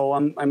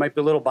 I might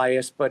be a little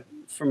biased, but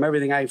from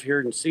everything I've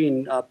heard and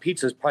seen,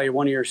 pizza is probably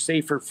one of your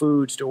safer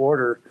foods to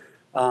order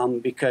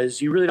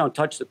because you really don't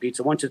touch the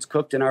pizza. Once it's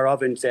cooked in our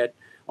ovens at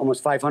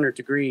almost 500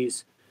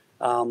 degrees,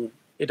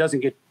 it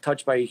doesn't get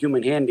touched by a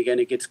human hand again.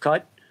 It gets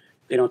cut.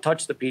 They don't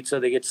touch the pizza.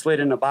 They get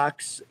slid in a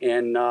box,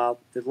 and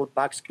the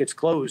box gets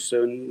closed.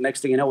 So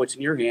next thing you know, it's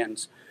in your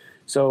hands.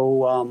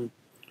 So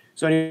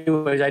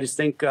anyways, I just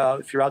think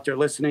if you're out there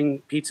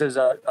listening, pizza is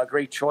a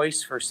great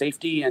choice for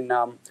safety. And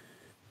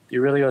the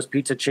Aurelio's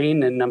Pizza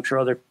chain, and I'm sure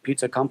other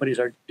pizza companies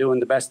are doing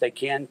the best they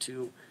can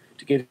to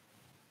give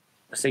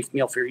a safe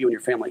meal for you and your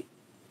family.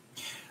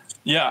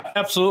 Yeah,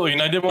 absolutely.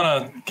 And I did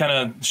want to kind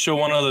of show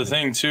one other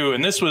thing too.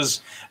 And this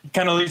was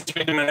kind of leads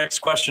me to my next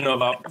question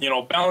about,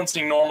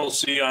 balancing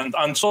normalcy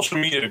on social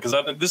media, because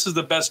this is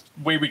the best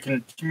way we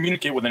can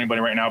communicate with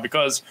anybody right now,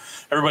 because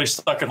everybody's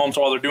stuck at home.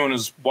 So all they're doing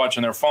is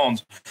watching their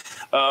phones.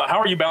 How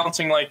are you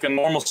balancing like a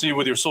normalcy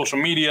with your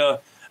social media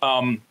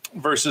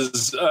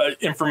versus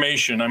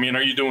information? I mean,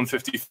 are you doing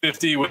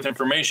 50-50 with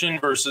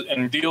information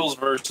and deals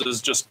versus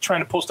just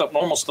trying to post up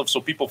normal stuff so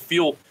people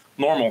feel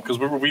normal? Because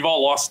we've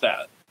all lost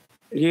that.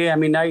 Yeah, I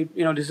mean,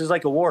 this is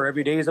like a war.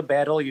 Every day is a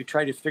battle. You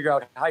try to figure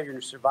out how you're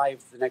going to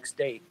survive the next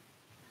day.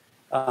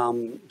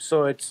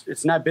 So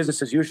it's not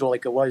business as usual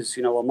like it was,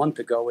 a month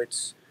ago.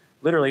 It's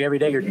literally every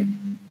day you're,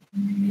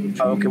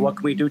 okay, what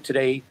can we do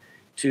today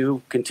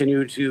to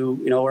continue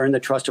to, earn the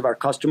trust of our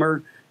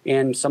customer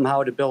and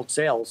somehow to build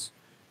sales?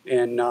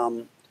 And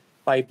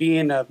by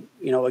being a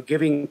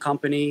giving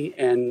company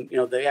and,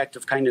 the Act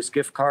of Kindness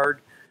gift card,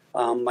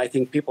 I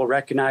think people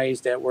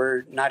recognize that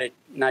we're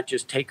not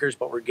just takers,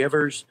 but we're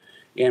givers,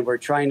 and we're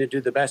trying to do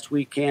the best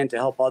we can to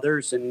help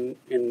others and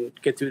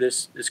get through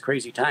this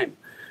crazy time.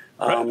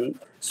 Right.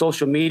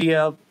 Social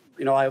media,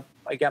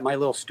 I got my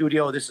little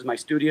studio. This is my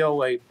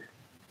studio. I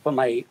put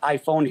my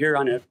iPhone here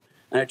on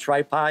a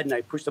tripod, and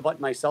I push the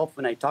button myself,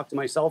 and I talk to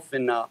myself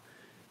and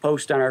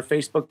post on our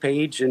Facebook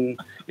page. And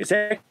it's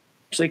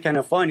actually kind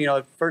of fun.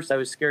 At first I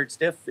was scared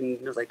stiff, and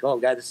I was like, oh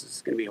God, this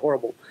is going to be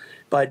horrible.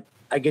 But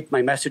I get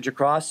my message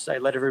across. I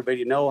let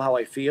everybody know how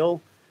I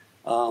feel.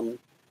 And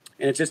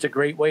it's just a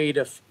great way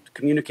to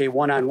communicate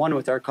one-on-one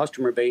with our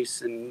customer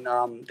base. And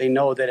they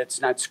know that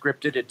it's not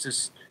scripted.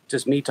 It's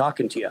just me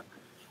talking to you.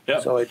 Yeah.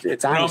 So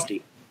it's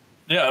honesty.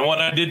 Yeah, and when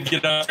I did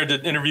get out there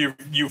to interview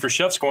you for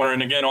Chef's Corner,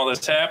 and again, all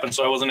this happened,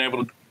 so I wasn't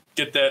able to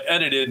get that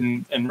edited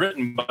and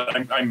written,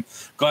 but I'm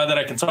glad that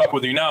I can talk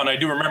with you now. And I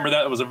do remember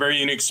that it was a very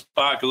unique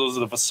spot, because those are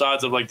the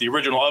facades of like the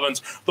original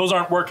ovens. Those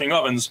aren't working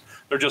ovens.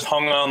 They're just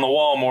hung on the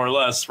wall more or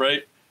less,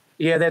 right?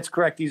 Yeah, that's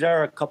correct. These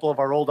are a couple of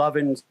our old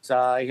ovens.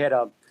 I had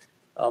a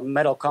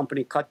metal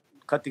company cut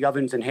the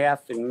ovens in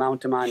half and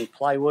mount them on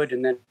plywood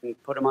and then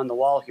put them on the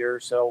wall here.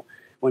 So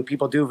when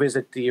people do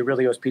visit the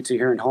Aurelio's Pizza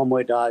here in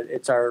Homewood,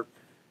 it's our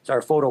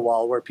photo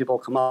wall where people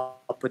come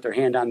up, put their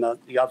hand on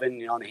the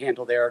oven, on the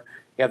handle there.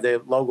 You have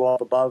the logo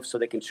up above so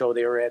they can show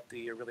they were at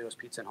the Aurelio's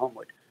Pizza in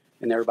Homewood,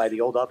 and they were by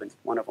the old oven,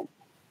 one of them.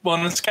 Well,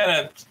 and it's kind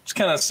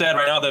of sad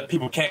right now that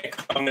people can't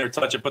come there,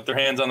 touch it, put their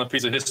hands on the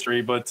piece of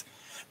history. But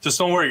just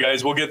don't worry,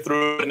 guys. We'll get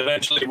through it, and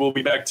eventually we'll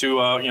be back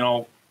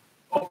to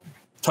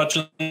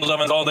touching those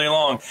ovens all day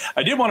long.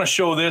 I did want to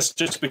show this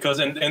just because,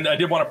 and I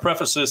did want to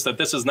preface this that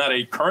this is not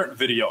a current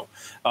video.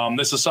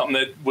 This is something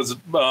that was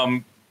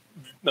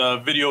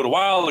videoed a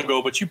while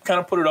ago, but you kind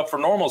of put it up for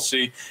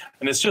normalcy,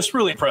 and it's just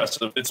really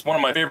impressive. It's one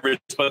of my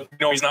favorites, but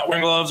he's not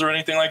wearing gloves or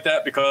anything like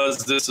that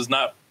because this is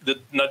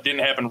didn't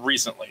happen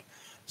recently.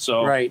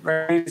 So right.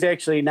 He's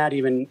actually not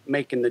even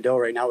making the dough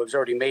right now. It was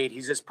already made.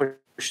 He's just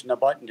pushing the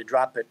button to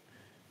drop it.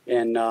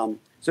 And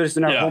so this is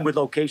in our Homewood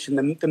location.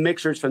 The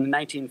mixer's from the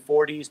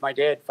 1940s. My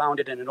dad found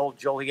it in an old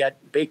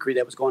Joliet bakery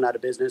that was going out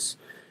of business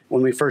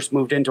when we first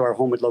moved into our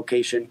Homewood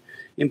location.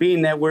 And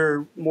being that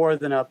we're more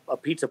than a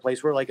pizza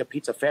place, we're like a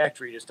pizza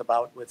factory just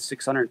about with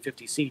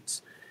 650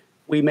 seats.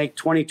 We make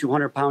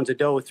 2,200 pounds of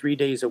dough 3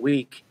 days a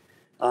week.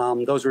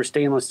 Those were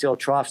stainless steel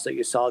troughs that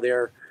you saw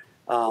there.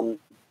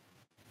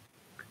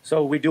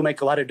 So we do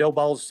make a lot of dough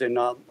balls and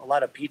a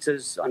lot of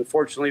pizzas.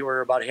 Unfortunately,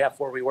 we're about half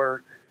where we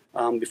were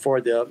before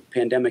the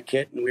pandemic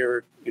hit, and we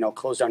were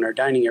closed down our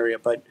dining area.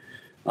 But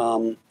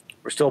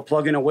we're still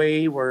plugging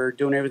away. We're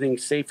doing everything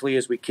safely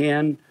as we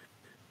can.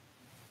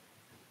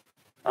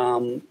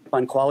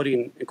 On quality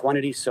and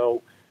quantity.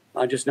 So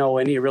just know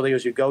any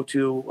Aurelio's you go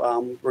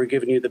to, we're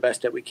giving you the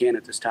best that we can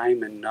at this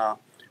time. And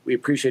we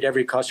appreciate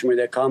every customer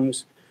that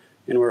comes,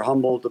 and we're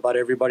humbled about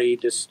everybody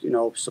just,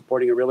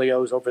 supporting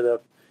Aurelio's over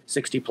the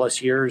 60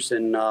 plus years.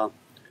 And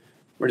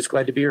we're just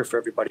glad to be here for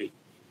everybody.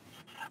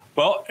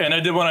 Well, and I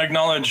did want to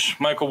acknowledge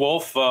Michael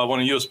Wolf, one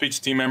of U.S.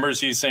 Pizza team members.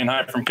 He's saying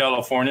hi from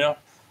California.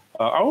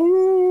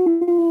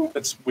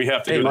 We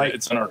have to do that.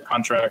 It's in our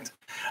contract.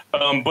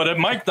 But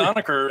Mike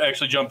Donaker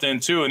actually jumped in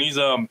too, and he's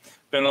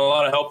been a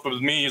lot of help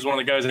with me. He's one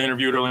of the guys I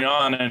interviewed early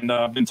on, and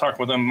been talking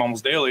with him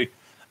almost daily,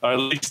 at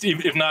least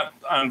if not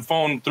on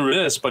phone through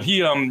this. But he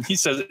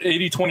says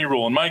 80-20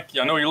 rule. And Mike,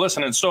 I know you're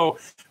listening, so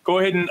go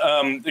ahead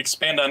and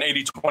expand on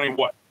 80-20.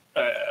 What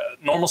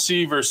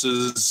normalcy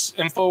versus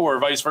info, or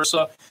vice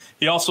versa.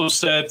 He also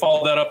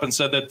followed that up and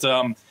said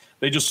that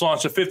they just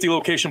launched a 50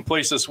 location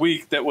place this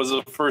week. That was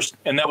the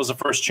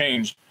first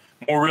change.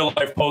 More real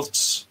life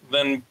posts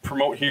than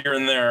promote here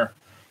and there.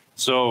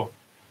 So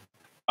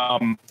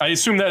I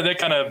assume that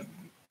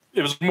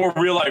it was more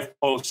real life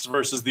posts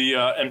versus the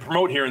and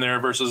promote here and there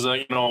versus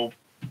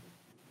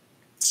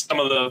some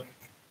of the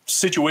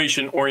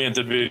situation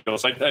oriented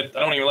videos. I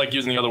don't even like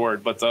using the other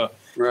word, but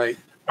right.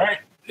 All right.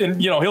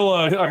 And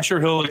I'm sure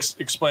he'll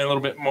explain a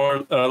little bit more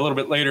a little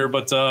bit later.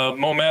 But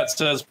Mo Matt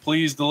says,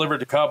 please deliver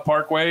to Cobb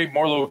Parkway.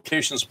 More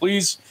locations,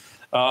 please.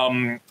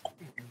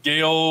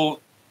 Gail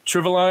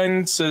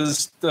Triveline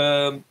says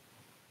they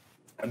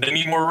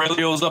need more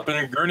Aurelio's up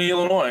in Gurnee,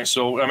 Illinois.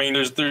 So I mean,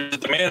 there's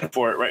demand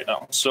for it right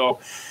now. So,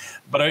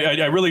 but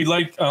I really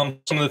like some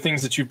of the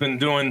things that you've been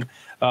doing.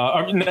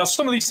 Now,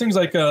 some of these things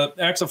like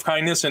acts of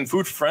kindness and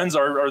food for friends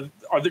are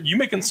you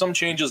making some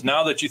changes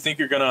now that you think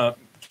you're gonna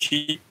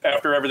keep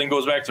after everything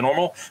goes back to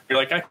normal? You're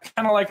like, I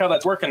kind of like how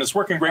that's working. It's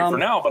working great for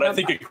now, but I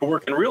think it could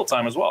work in real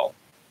time as well.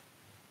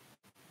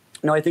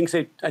 No, I think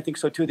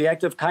so too. The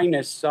act of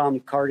kindness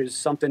card is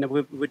something that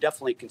we would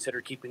definitely consider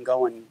keeping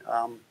going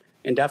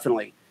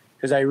indefinitely,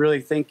 because I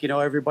really think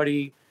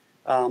everybody.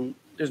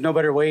 There's no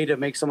better way to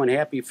make someone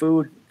happy.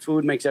 Food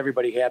makes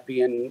everybody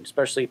happy, and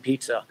especially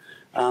pizza.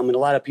 And a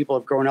lot of people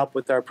have grown up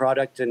with our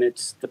product, and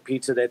it's the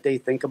pizza that they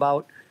think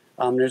about.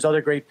 There's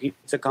other great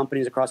pizza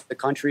companies across the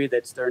country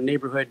that's their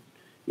neighborhood,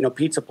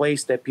 pizza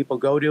place that people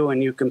go to,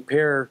 and you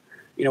compare,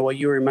 what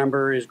you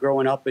remember is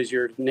growing up as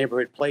your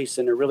neighborhood place.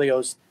 And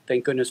Aurelio's,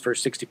 thank goodness, for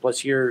 60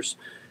 plus years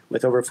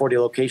with over 40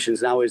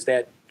 locations now is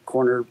that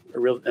corner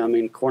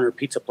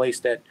pizza place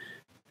that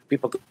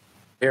people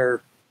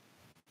compare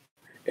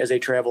as they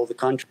travel the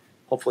country.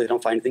 Hopefully they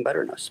don't find anything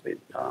better than us. But,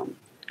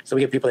 so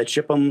we get people that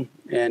ship them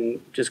and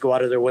just go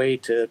out of their way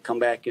to come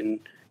back and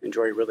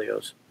enjoy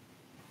Aurelio's.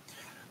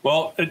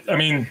 Well, I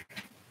mean,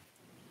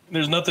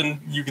 there's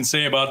nothing you can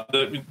say about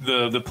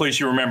the place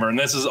you remember, and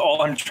this is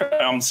all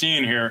I'm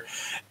seeing here.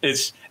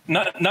 It's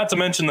not to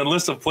mention the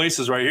list of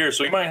places right here.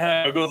 So you might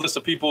have a good list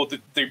of people that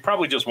they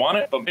probably just want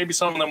it, but maybe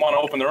some of them want to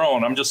open their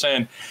own. I'm just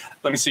saying,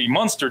 let me see,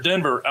 Munster,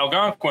 Denver,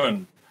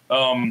 Algonquin,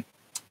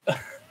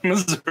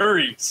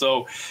 Missouri.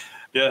 So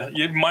yeah,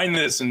 you mind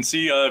this and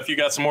see if you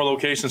got some more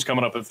locations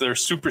coming up. If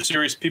there's super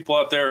serious people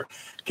out there,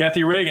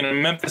 Kathy Reagan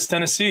in Memphis,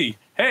 Tennessee.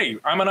 Hey,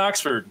 I'm in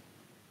Oxford.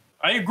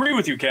 I agree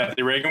with you,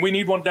 Kathy Reagan. We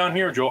need one down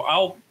here,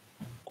 Joe.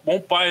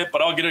 Won't buy it,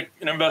 but I'll get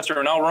an investor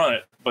and I'll run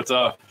it. But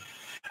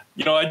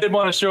you know, I did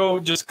want to show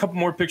just a couple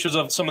more pictures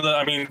of some of the.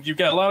 I mean, you've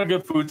got a lot of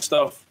good food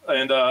stuff,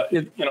 and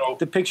you know,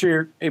 the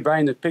picture. Hey,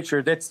 Brian, the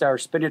picture. That's our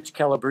spinach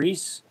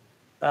calabrese.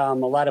 A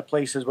lot of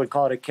places would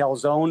call it a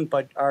calzone,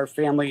 but our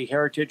family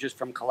heritage is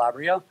from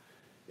Calabria,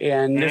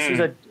 and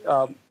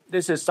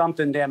this is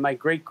something that my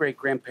great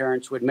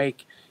grandparents would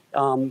make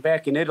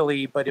back in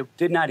Italy, but it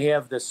did not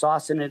have the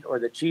sauce in it or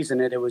the cheese in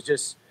it. It was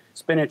just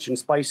spinach and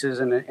spices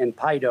and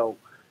pie dough,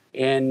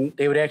 and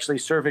they would actually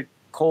serve it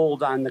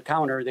cold on the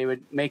counter. They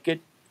would make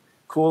it,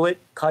 cool it,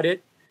 cut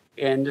it,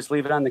 and just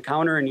leave it on the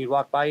counter, and you'd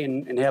walk by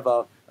and have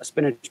a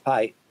spinach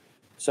pie.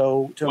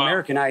 So to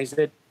Americanize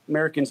it,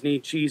 Americans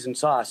need cheese and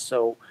sauce.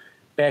 So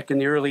back in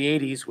the early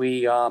 80s,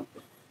 we,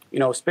 you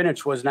know,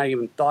 spinach was not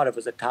even thought of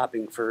as a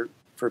topping for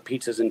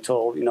pizzas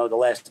until, you know, the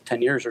last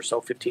 10 years or so,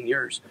 15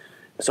 years.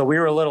 So we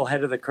were a little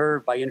ahead of the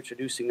curve by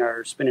introducing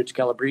our spinach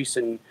calabrese,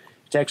 and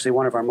it's actually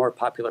one of our more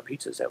popular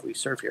pizzas that we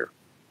serve here.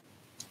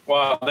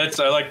 Wow, I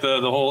like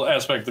the whole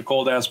aspect, the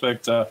cold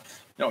aspect. You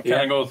know,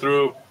 kind of go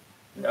through.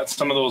 You got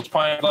some of those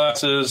pint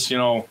glasses. You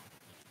know,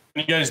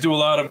 you guys do a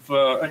lot of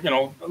you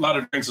know, a lot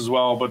of drinks as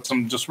well, but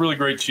some just really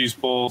great cheese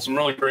pulls, some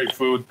really great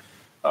food.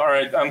 All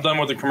right, I'm done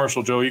with the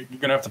commercial, Joe. You're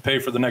gonna have to pay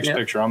for the next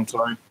picture. I'm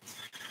sorry.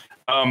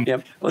 Well,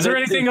 is there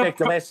anything up?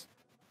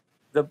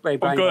 The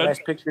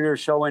last picture you're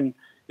showing,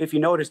 if you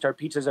noticed, our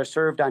pizzas are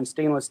served on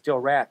stainless steel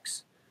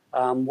racks.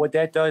 What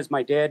that does,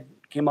 my dad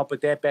came up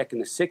with that back in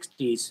the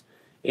 60s,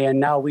 and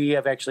now we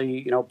have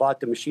actually, you know, bought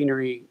the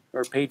machinery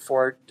or paid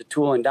for it, the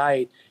tool and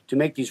die to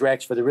make these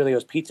racks for the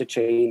Aurelio's pizza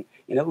chain,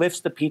 and it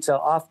lifts the pizza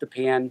off the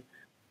pan,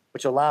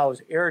 which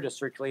allows air to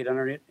circulate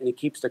under it, and it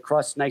keeps the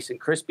crust nice and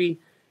crispy,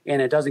 and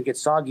it doesn't get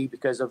soggy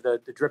because of the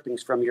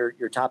drippings from your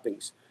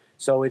toppings.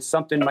 So it's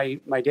something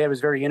my dad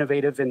was very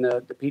innovative in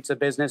the pizza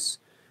business.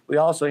 We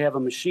also have a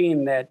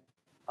machine that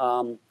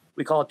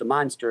we call it the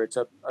Monster. It's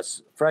a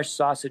fresh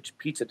sausage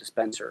pizza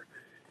dispenser.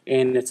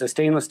 And it's a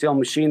stainless steel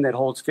machine that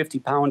holds 50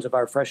 pounds of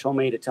our fresh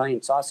homemade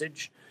Italian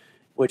sausage,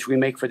 which we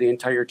make for the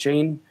entire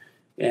chain.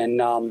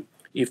 And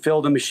you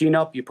fill the machine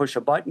up, you push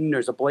a button,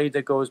 there's a blade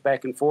that goes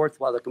back and forth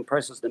while it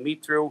compresses the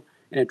meat through,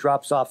 and it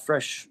drops off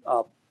fresh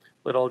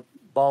little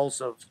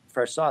balls of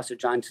fresh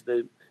sausage onto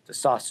the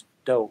sauce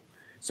dough.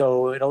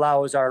 So it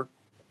allows our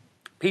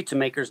pizza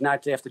makers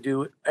not to have to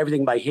do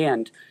everything by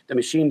hand. The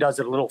machine does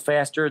it a little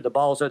faster. The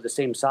balls are the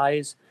same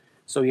size,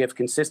 so you have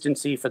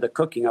consistency for the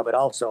cooking of it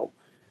also.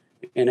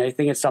 And I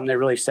think it's something that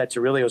really sets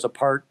Aurelio's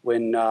apart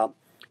when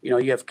you know,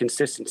 you have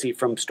consistency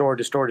from store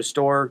to store to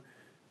store.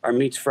 Our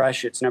meat's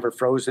fresh; it's never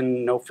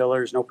frozen, no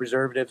fillers, no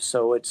preservatives.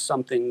 So it's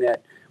something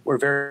that we're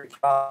very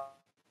proud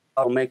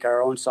to make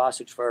our own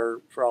sausage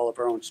for all of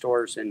our own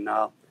stores, and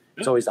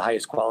it's always the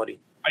highest quality.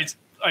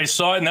 I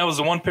saw it, and that was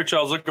the one picture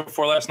I was looking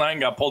for last night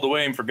and got pulled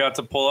away and forgot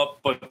to pull up.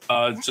 But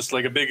it's just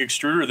like a big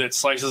extruder that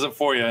slices it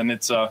for you. And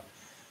it's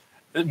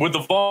with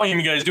the volume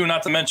you guys do,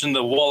 not to mention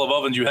the wall of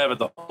ovens you have at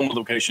the home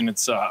location,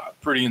 it's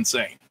pretty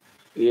insane.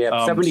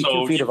 Yeah,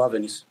 72 feet of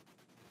ovens.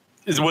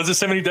 Was it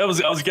 70? I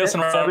was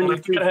guessing around.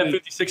 You gotta have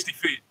 50, 60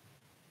 feet.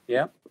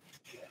 Yeah.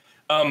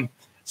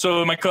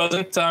 So my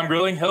cousin, Tom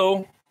Grilling,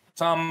 hello.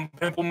 Tom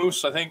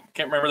Pimplemoose, I think.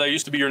 Can't remember. That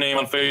used to be your name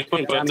on Facebook.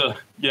 Hey, but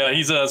yeah,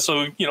 he's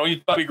so, you know, he's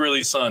Bobby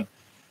Grilly's son.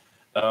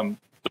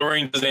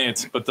 During his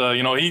aunt, but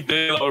you know,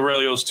 they love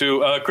Aurelio's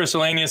too. Chris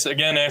Elanius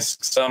again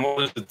asks,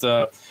 what is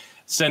it?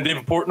 San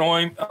David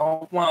Portnoy.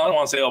 Oh, well, I don't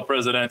want to say El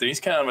Presidente. He's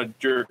kind of a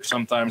jerk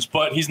sometimes,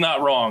 but he's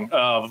not wrong.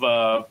 Of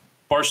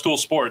Barstool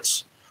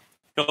Sports,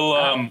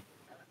 he'll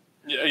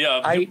you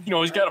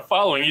know, he's got a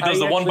following. He does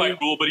the one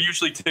bite rule, but he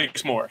usually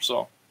takes more.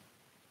 So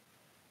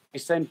I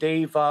sent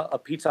Dave a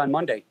pizza on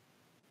Monday.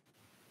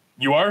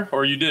 You are,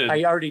 or you did?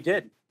 I already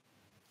did.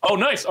 Oh,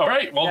 nice. All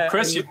right. Well,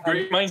 Chris, you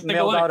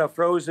mailed out a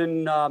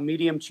frozen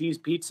medium cheese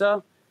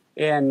pizza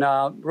and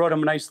wrote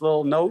him a nice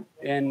little note.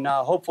 And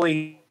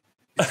hopefully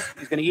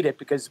he's going to eat it,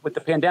 because with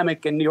the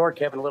pandemic in New York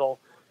having a little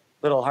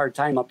hard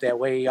time up that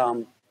way, I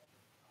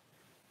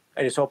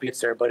just hope he gets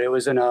there. But it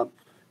was in a,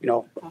 you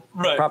know,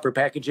 proper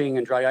packaging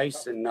and dry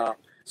ice. And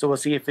so we'll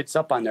see if it's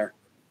up on there.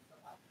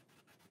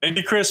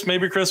 Maybe Chris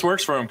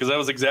works for him, because that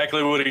was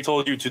exactly what he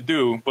told you to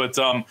do. But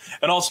and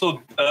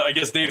also, I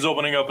guess Dave's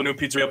opening up a new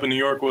pizzeria up in New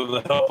York with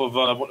the help of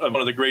one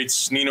of the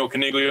greats, Nino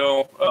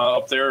Caniglio,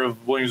 up there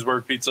of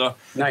Williamsburg Pizza.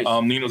 Nice.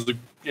 Nino's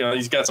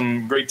he's got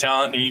some great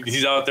talent.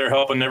 He's out there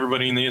helping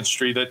everybody in the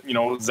industry that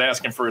is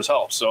asking for his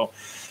help. So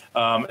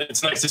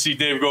it's nice to see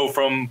Dave go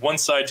from one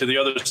side to the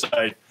other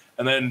side,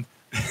 and then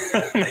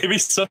maybe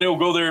someday he'll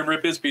go there and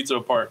rip his pizza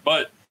apart.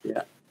 But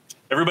yeah.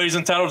 Everybody's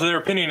entitled to their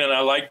opinion, and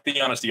I like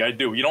the honesty. I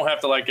do. You don't have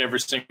to like every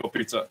single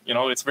pizza.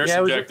 It's very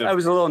subjective. I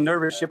was a little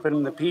nervous shipping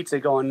him the pizza,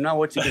 going, no,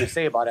 what's he going to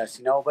say about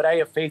us? But I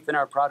have faith in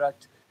our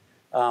product.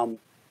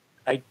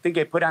 I think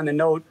I put on the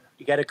note,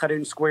 you got to cut it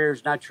in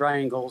squares, not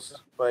triangles,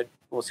 but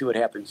we'll see what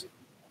happens.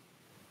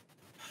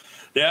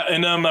 Yeah,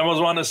 and I was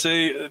wanting to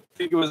say, I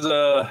think it was,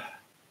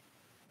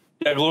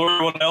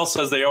 Gloria, what else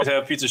says they always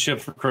have pizza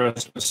shipped for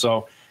Christmas.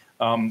 So,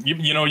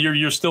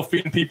 you're still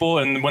feeding people,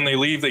 and when they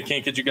leave, they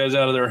can't get you guys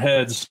out of their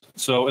heads.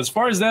 So as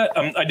far as that,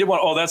 I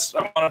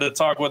wanted to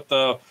talk with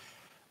the,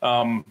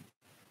 I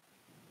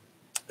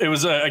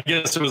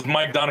guess it was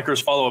Mike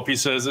Doniker's follow-up. He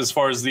says, as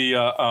far as the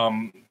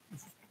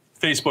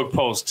Facebook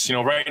posts,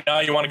 right now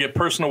you want to get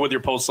personal with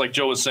your posts, like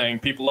Joe was saying.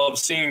 People love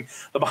seeing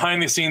the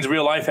behind-the-scenes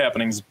real life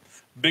happenings.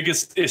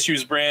 Biggest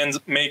issues brands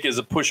make is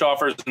a push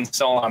offers and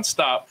sell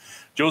non-stop.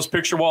 Joe's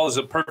picture wall is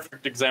a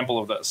perfect example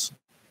of this.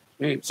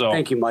 So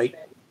thank you, Mike.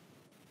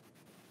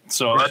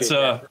 So that's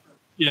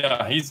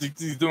yeah, he's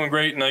doing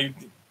great, and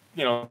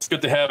it's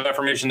good to have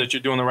affirmation that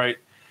you're doing the right.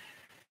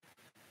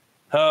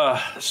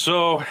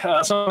 So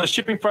some of the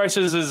shipping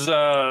prices is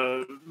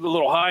a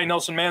little high,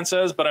 Nelson Mann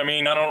says, but I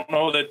don't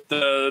know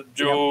that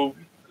Joe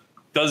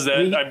does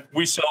that.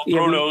 We sell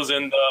Protos,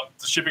 and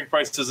the shipping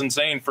price is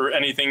insane for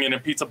anything in a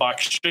pizza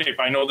box shape.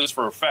 I know this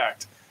for a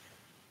fact.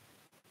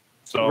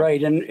 So.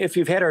 Right, and if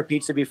you've had our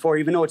pizza before,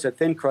 even though it's a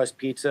thin crust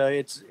pizza,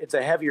 it's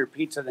a heavier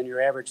pizza than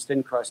your average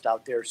thin crust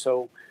out there.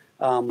 So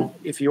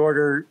if you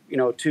order,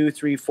 2,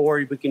 3,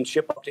 4, we can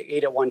ship up to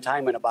 8 at one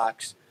time in a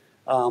box.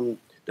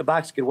 The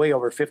box can weigh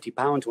over 50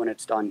 pounds when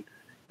it's done,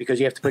 because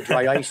you have to put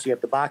dry ice. You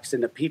have the box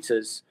and the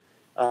pizzas.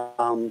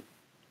 Well,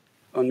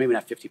 maybe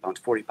not 50 pounds,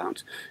 40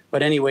 pounds.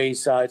 But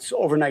anyways, it's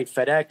overnight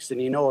FedEx, and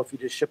if you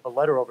just ship a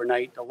letter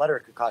overnight, the letter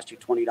could cost you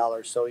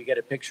 $20. So you get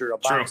a picture of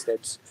a box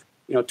that's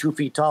 2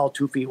 feet tall,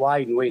 2 feet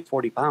wide, and weighs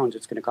 40 pounds.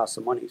 It's going to cost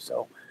some money.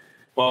 So,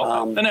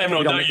 and I have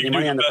no doubt you can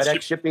do on the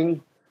FedEx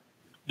shipping.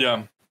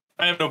 Yeah.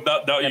 I have no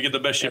doubt you get the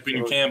best shipping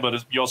you can,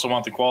 but you also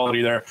want the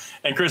quality there.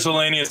 And Chris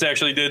Elanius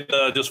actually did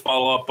just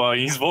follow up.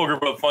 He's vulgar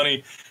but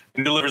funny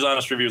and delivers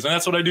honest reviews. And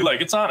that's what I do like.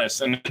 It's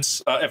honest. And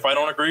it's if I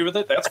don't agree with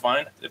it, that's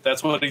fine. If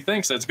that's what he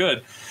thinks, that's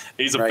good.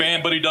 He's a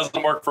fan, but he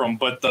doesn't work for him.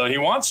 But he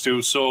wants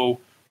to. So,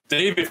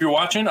 Dave, if you're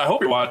watching, I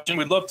hope you're watching.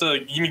 We'd love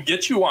to even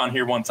get you on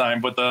here one time.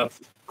 But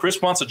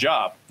Chris wants a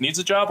job. Needs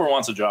a job or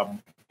wants a job.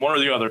 One or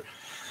the other.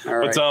 All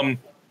right.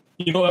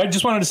 But, I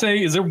just wanted to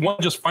say, is there one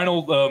just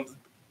final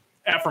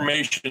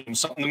affirmation,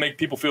 something to make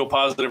people feel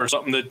positive, or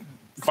something that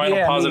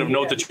positive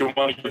note that you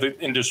want to give the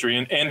industry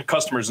and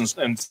customers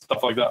and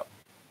stuff like that?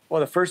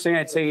 Well, the first thing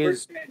I'd say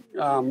is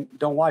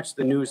don't watch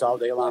the news all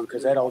day long,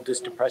 because that'll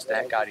just depress the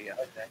heck out of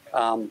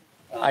you.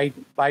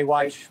 I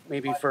watch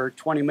maybe for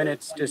 20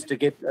 minutes just to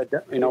get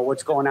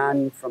what's going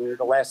on from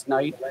the last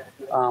night.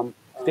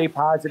 Stay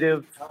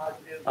positive,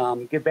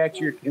 give back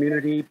to your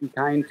community, be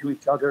kind to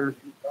each other,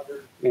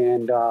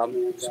 and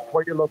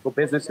support your local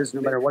businesses,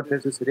 no matter what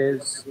business it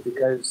is,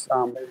 because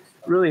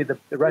really the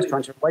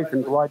restaurants are life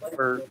and blood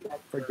for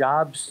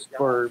jobs,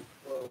 for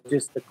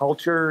just the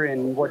culture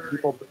and what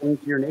people bring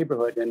to your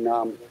neighborhood.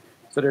 And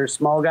so there's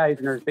small guys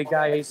and there's big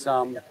guys,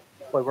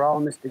 but we're all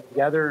in this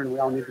together, and we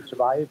all need to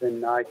survive.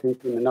 And I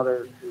think in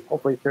another,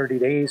 hopefully 30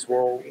 days,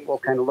 we'll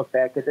kind of look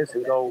back at this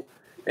and go,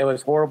 it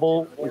was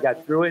horrible. We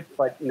got through it,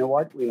 but you know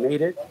what? We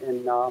made it,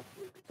 and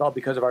it's all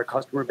because of our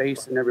customer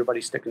base and everybody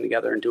sticking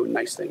together and doing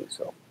nice things.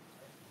 So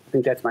I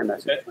think that's my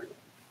message.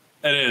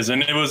 It is,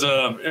 and it was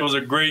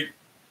a great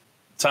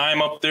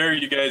time up there.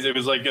 You guys, it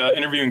was like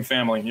interviewing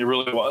family. It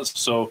really was.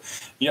 So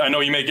yeah, I know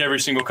you make every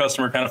single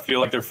customer kind of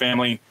feel like their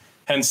family.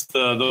 Hence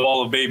the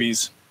wall of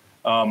babies.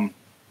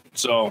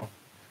 So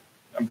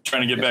I'm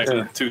trying to get back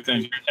to the two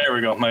things. There we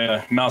go.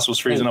 My mouse was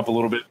freezing up a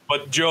little bit.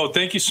 But Joe,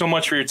 thank you so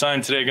much for your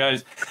time today,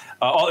 guys,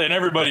 and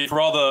everybody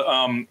for all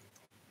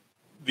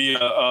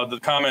the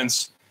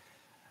comments.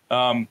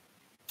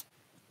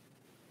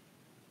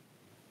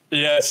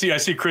 Yeah, I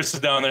see Chris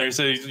is down there. He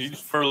says he's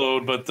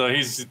furloughed, but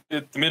he's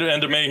at the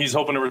end of May. He's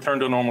hoping to return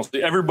to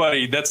normalcy.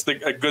 Everybody, that's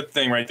a good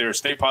thing right there.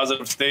 Stay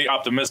positive, stay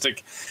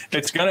optimistic.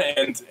 It's going to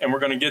end, and we're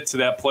going to get to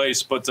that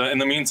place. But in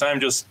the meantime,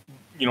 just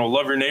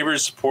love your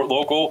neighbors, support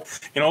local,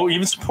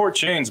 even support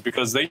chains,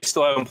 because they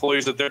still have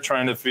employees that they're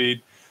trying to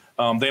feed.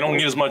 They don't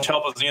need as much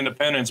help as the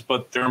independents,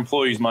 but their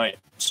employees might.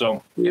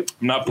 So I'm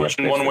not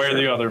pushing one way or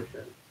the other.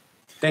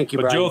 Thank you,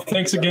 But Brian. Joe,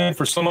 thanks again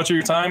for so much of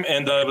your time,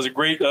 and it was a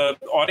great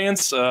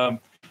audience.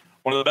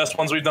 one of the best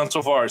ones we've done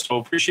so far. So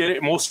appreciate it.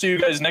 And we'll see you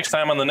guys next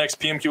time on the next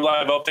PMQ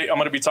Live update. I'm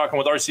going to be talking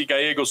with RC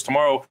Gallegos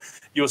tomorrow,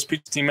 U.S.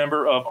 Pizza team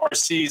member of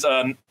RC's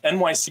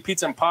NYC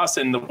Pizza and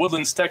Pasta in the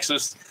Woodlands,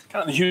 Texas,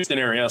 kind of the Houston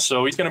area.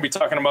 So he's going to be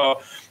talking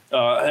about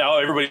how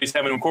everybody's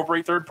having to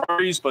incorporate third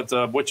parties, but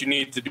what you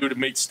need to do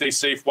to stay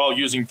safe while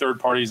using third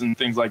parties and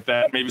things like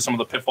that. Maybe some of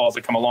the pitfalls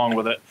that come along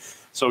with it.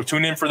 So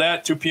tune in for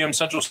that, 2 p.m.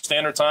 Central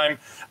Standard Time.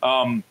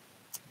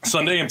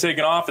 Sunday, I'm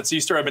taking off. It's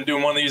Easter. I've been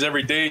doing one of these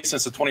every day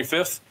since the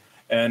 25th.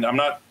 And I'm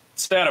not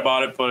sad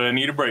about it, but I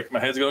need a break. My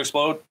head's going to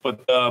explode. But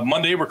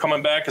Monday, we're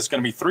coming back. It's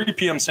going to be 3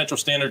 p.m. Central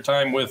Standard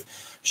Time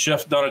with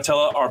Chef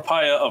Donatella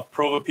Arpaia of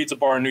Prova Pizza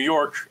Bar in New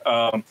York.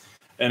 And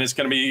it's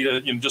going to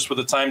be just with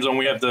the time zone,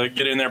 we have to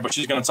get in there. But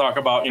she's going to talk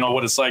about,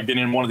 what it's like being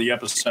in one of the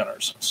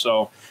epicenters.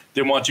 So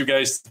didn't want you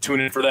guys to tune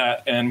in for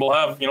that. And we'll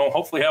have,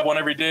 hopefully have one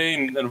every day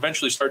and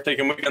eventually start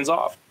taking weekends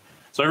off.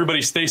 So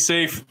everybody stay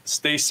safe,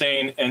 stay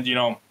sane, and,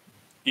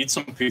 eat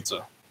some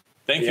pizza.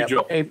 Thank you,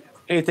 Joe.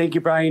 Hey, thank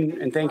you,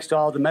 Brian, and thanks to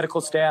all the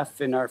medical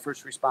staff and our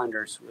first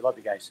responders. We love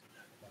you guys.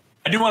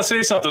 I do want to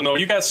say something, though.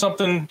 You got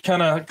something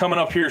kind of coming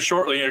up here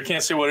shortly. I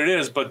can't say what it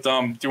is, but do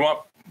you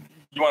want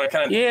to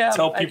kind of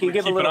tell people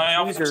to keep an eye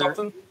out for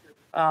something?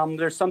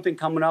 There's something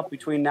coming up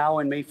between now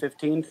and May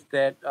 15th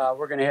that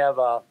we're going to have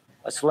a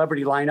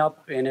celebrity lineup,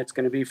 and it's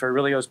going to be for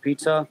Aurelio's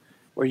Pizza,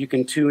 where you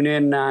can tune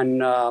in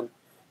on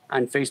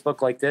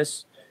Facebook like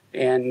this.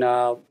 And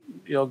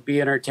you'll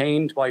be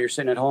entertained while you're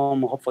sitting at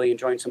home, hopefully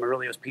enjoying some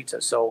Aurelio's Pizza.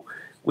 So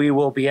we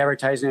will be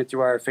advertising it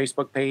through our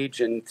Facebook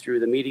page and through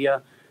the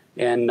media.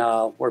 And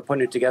we're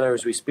putting it together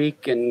as we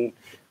speak. And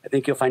I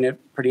think you'll find it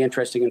pretty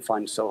interesting and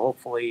fun. So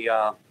hopefully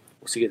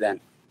we'll see you then.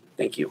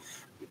 Thank you.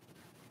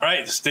 All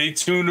right. Stay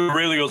tuned to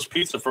Aurelio's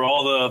Pizza for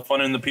all the fun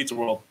in the pizza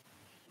world.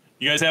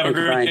 You guys have a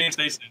great day.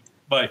 Stay safe.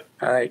 Bye.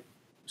 All right.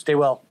 Stay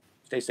well.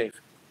 Stay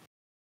safe.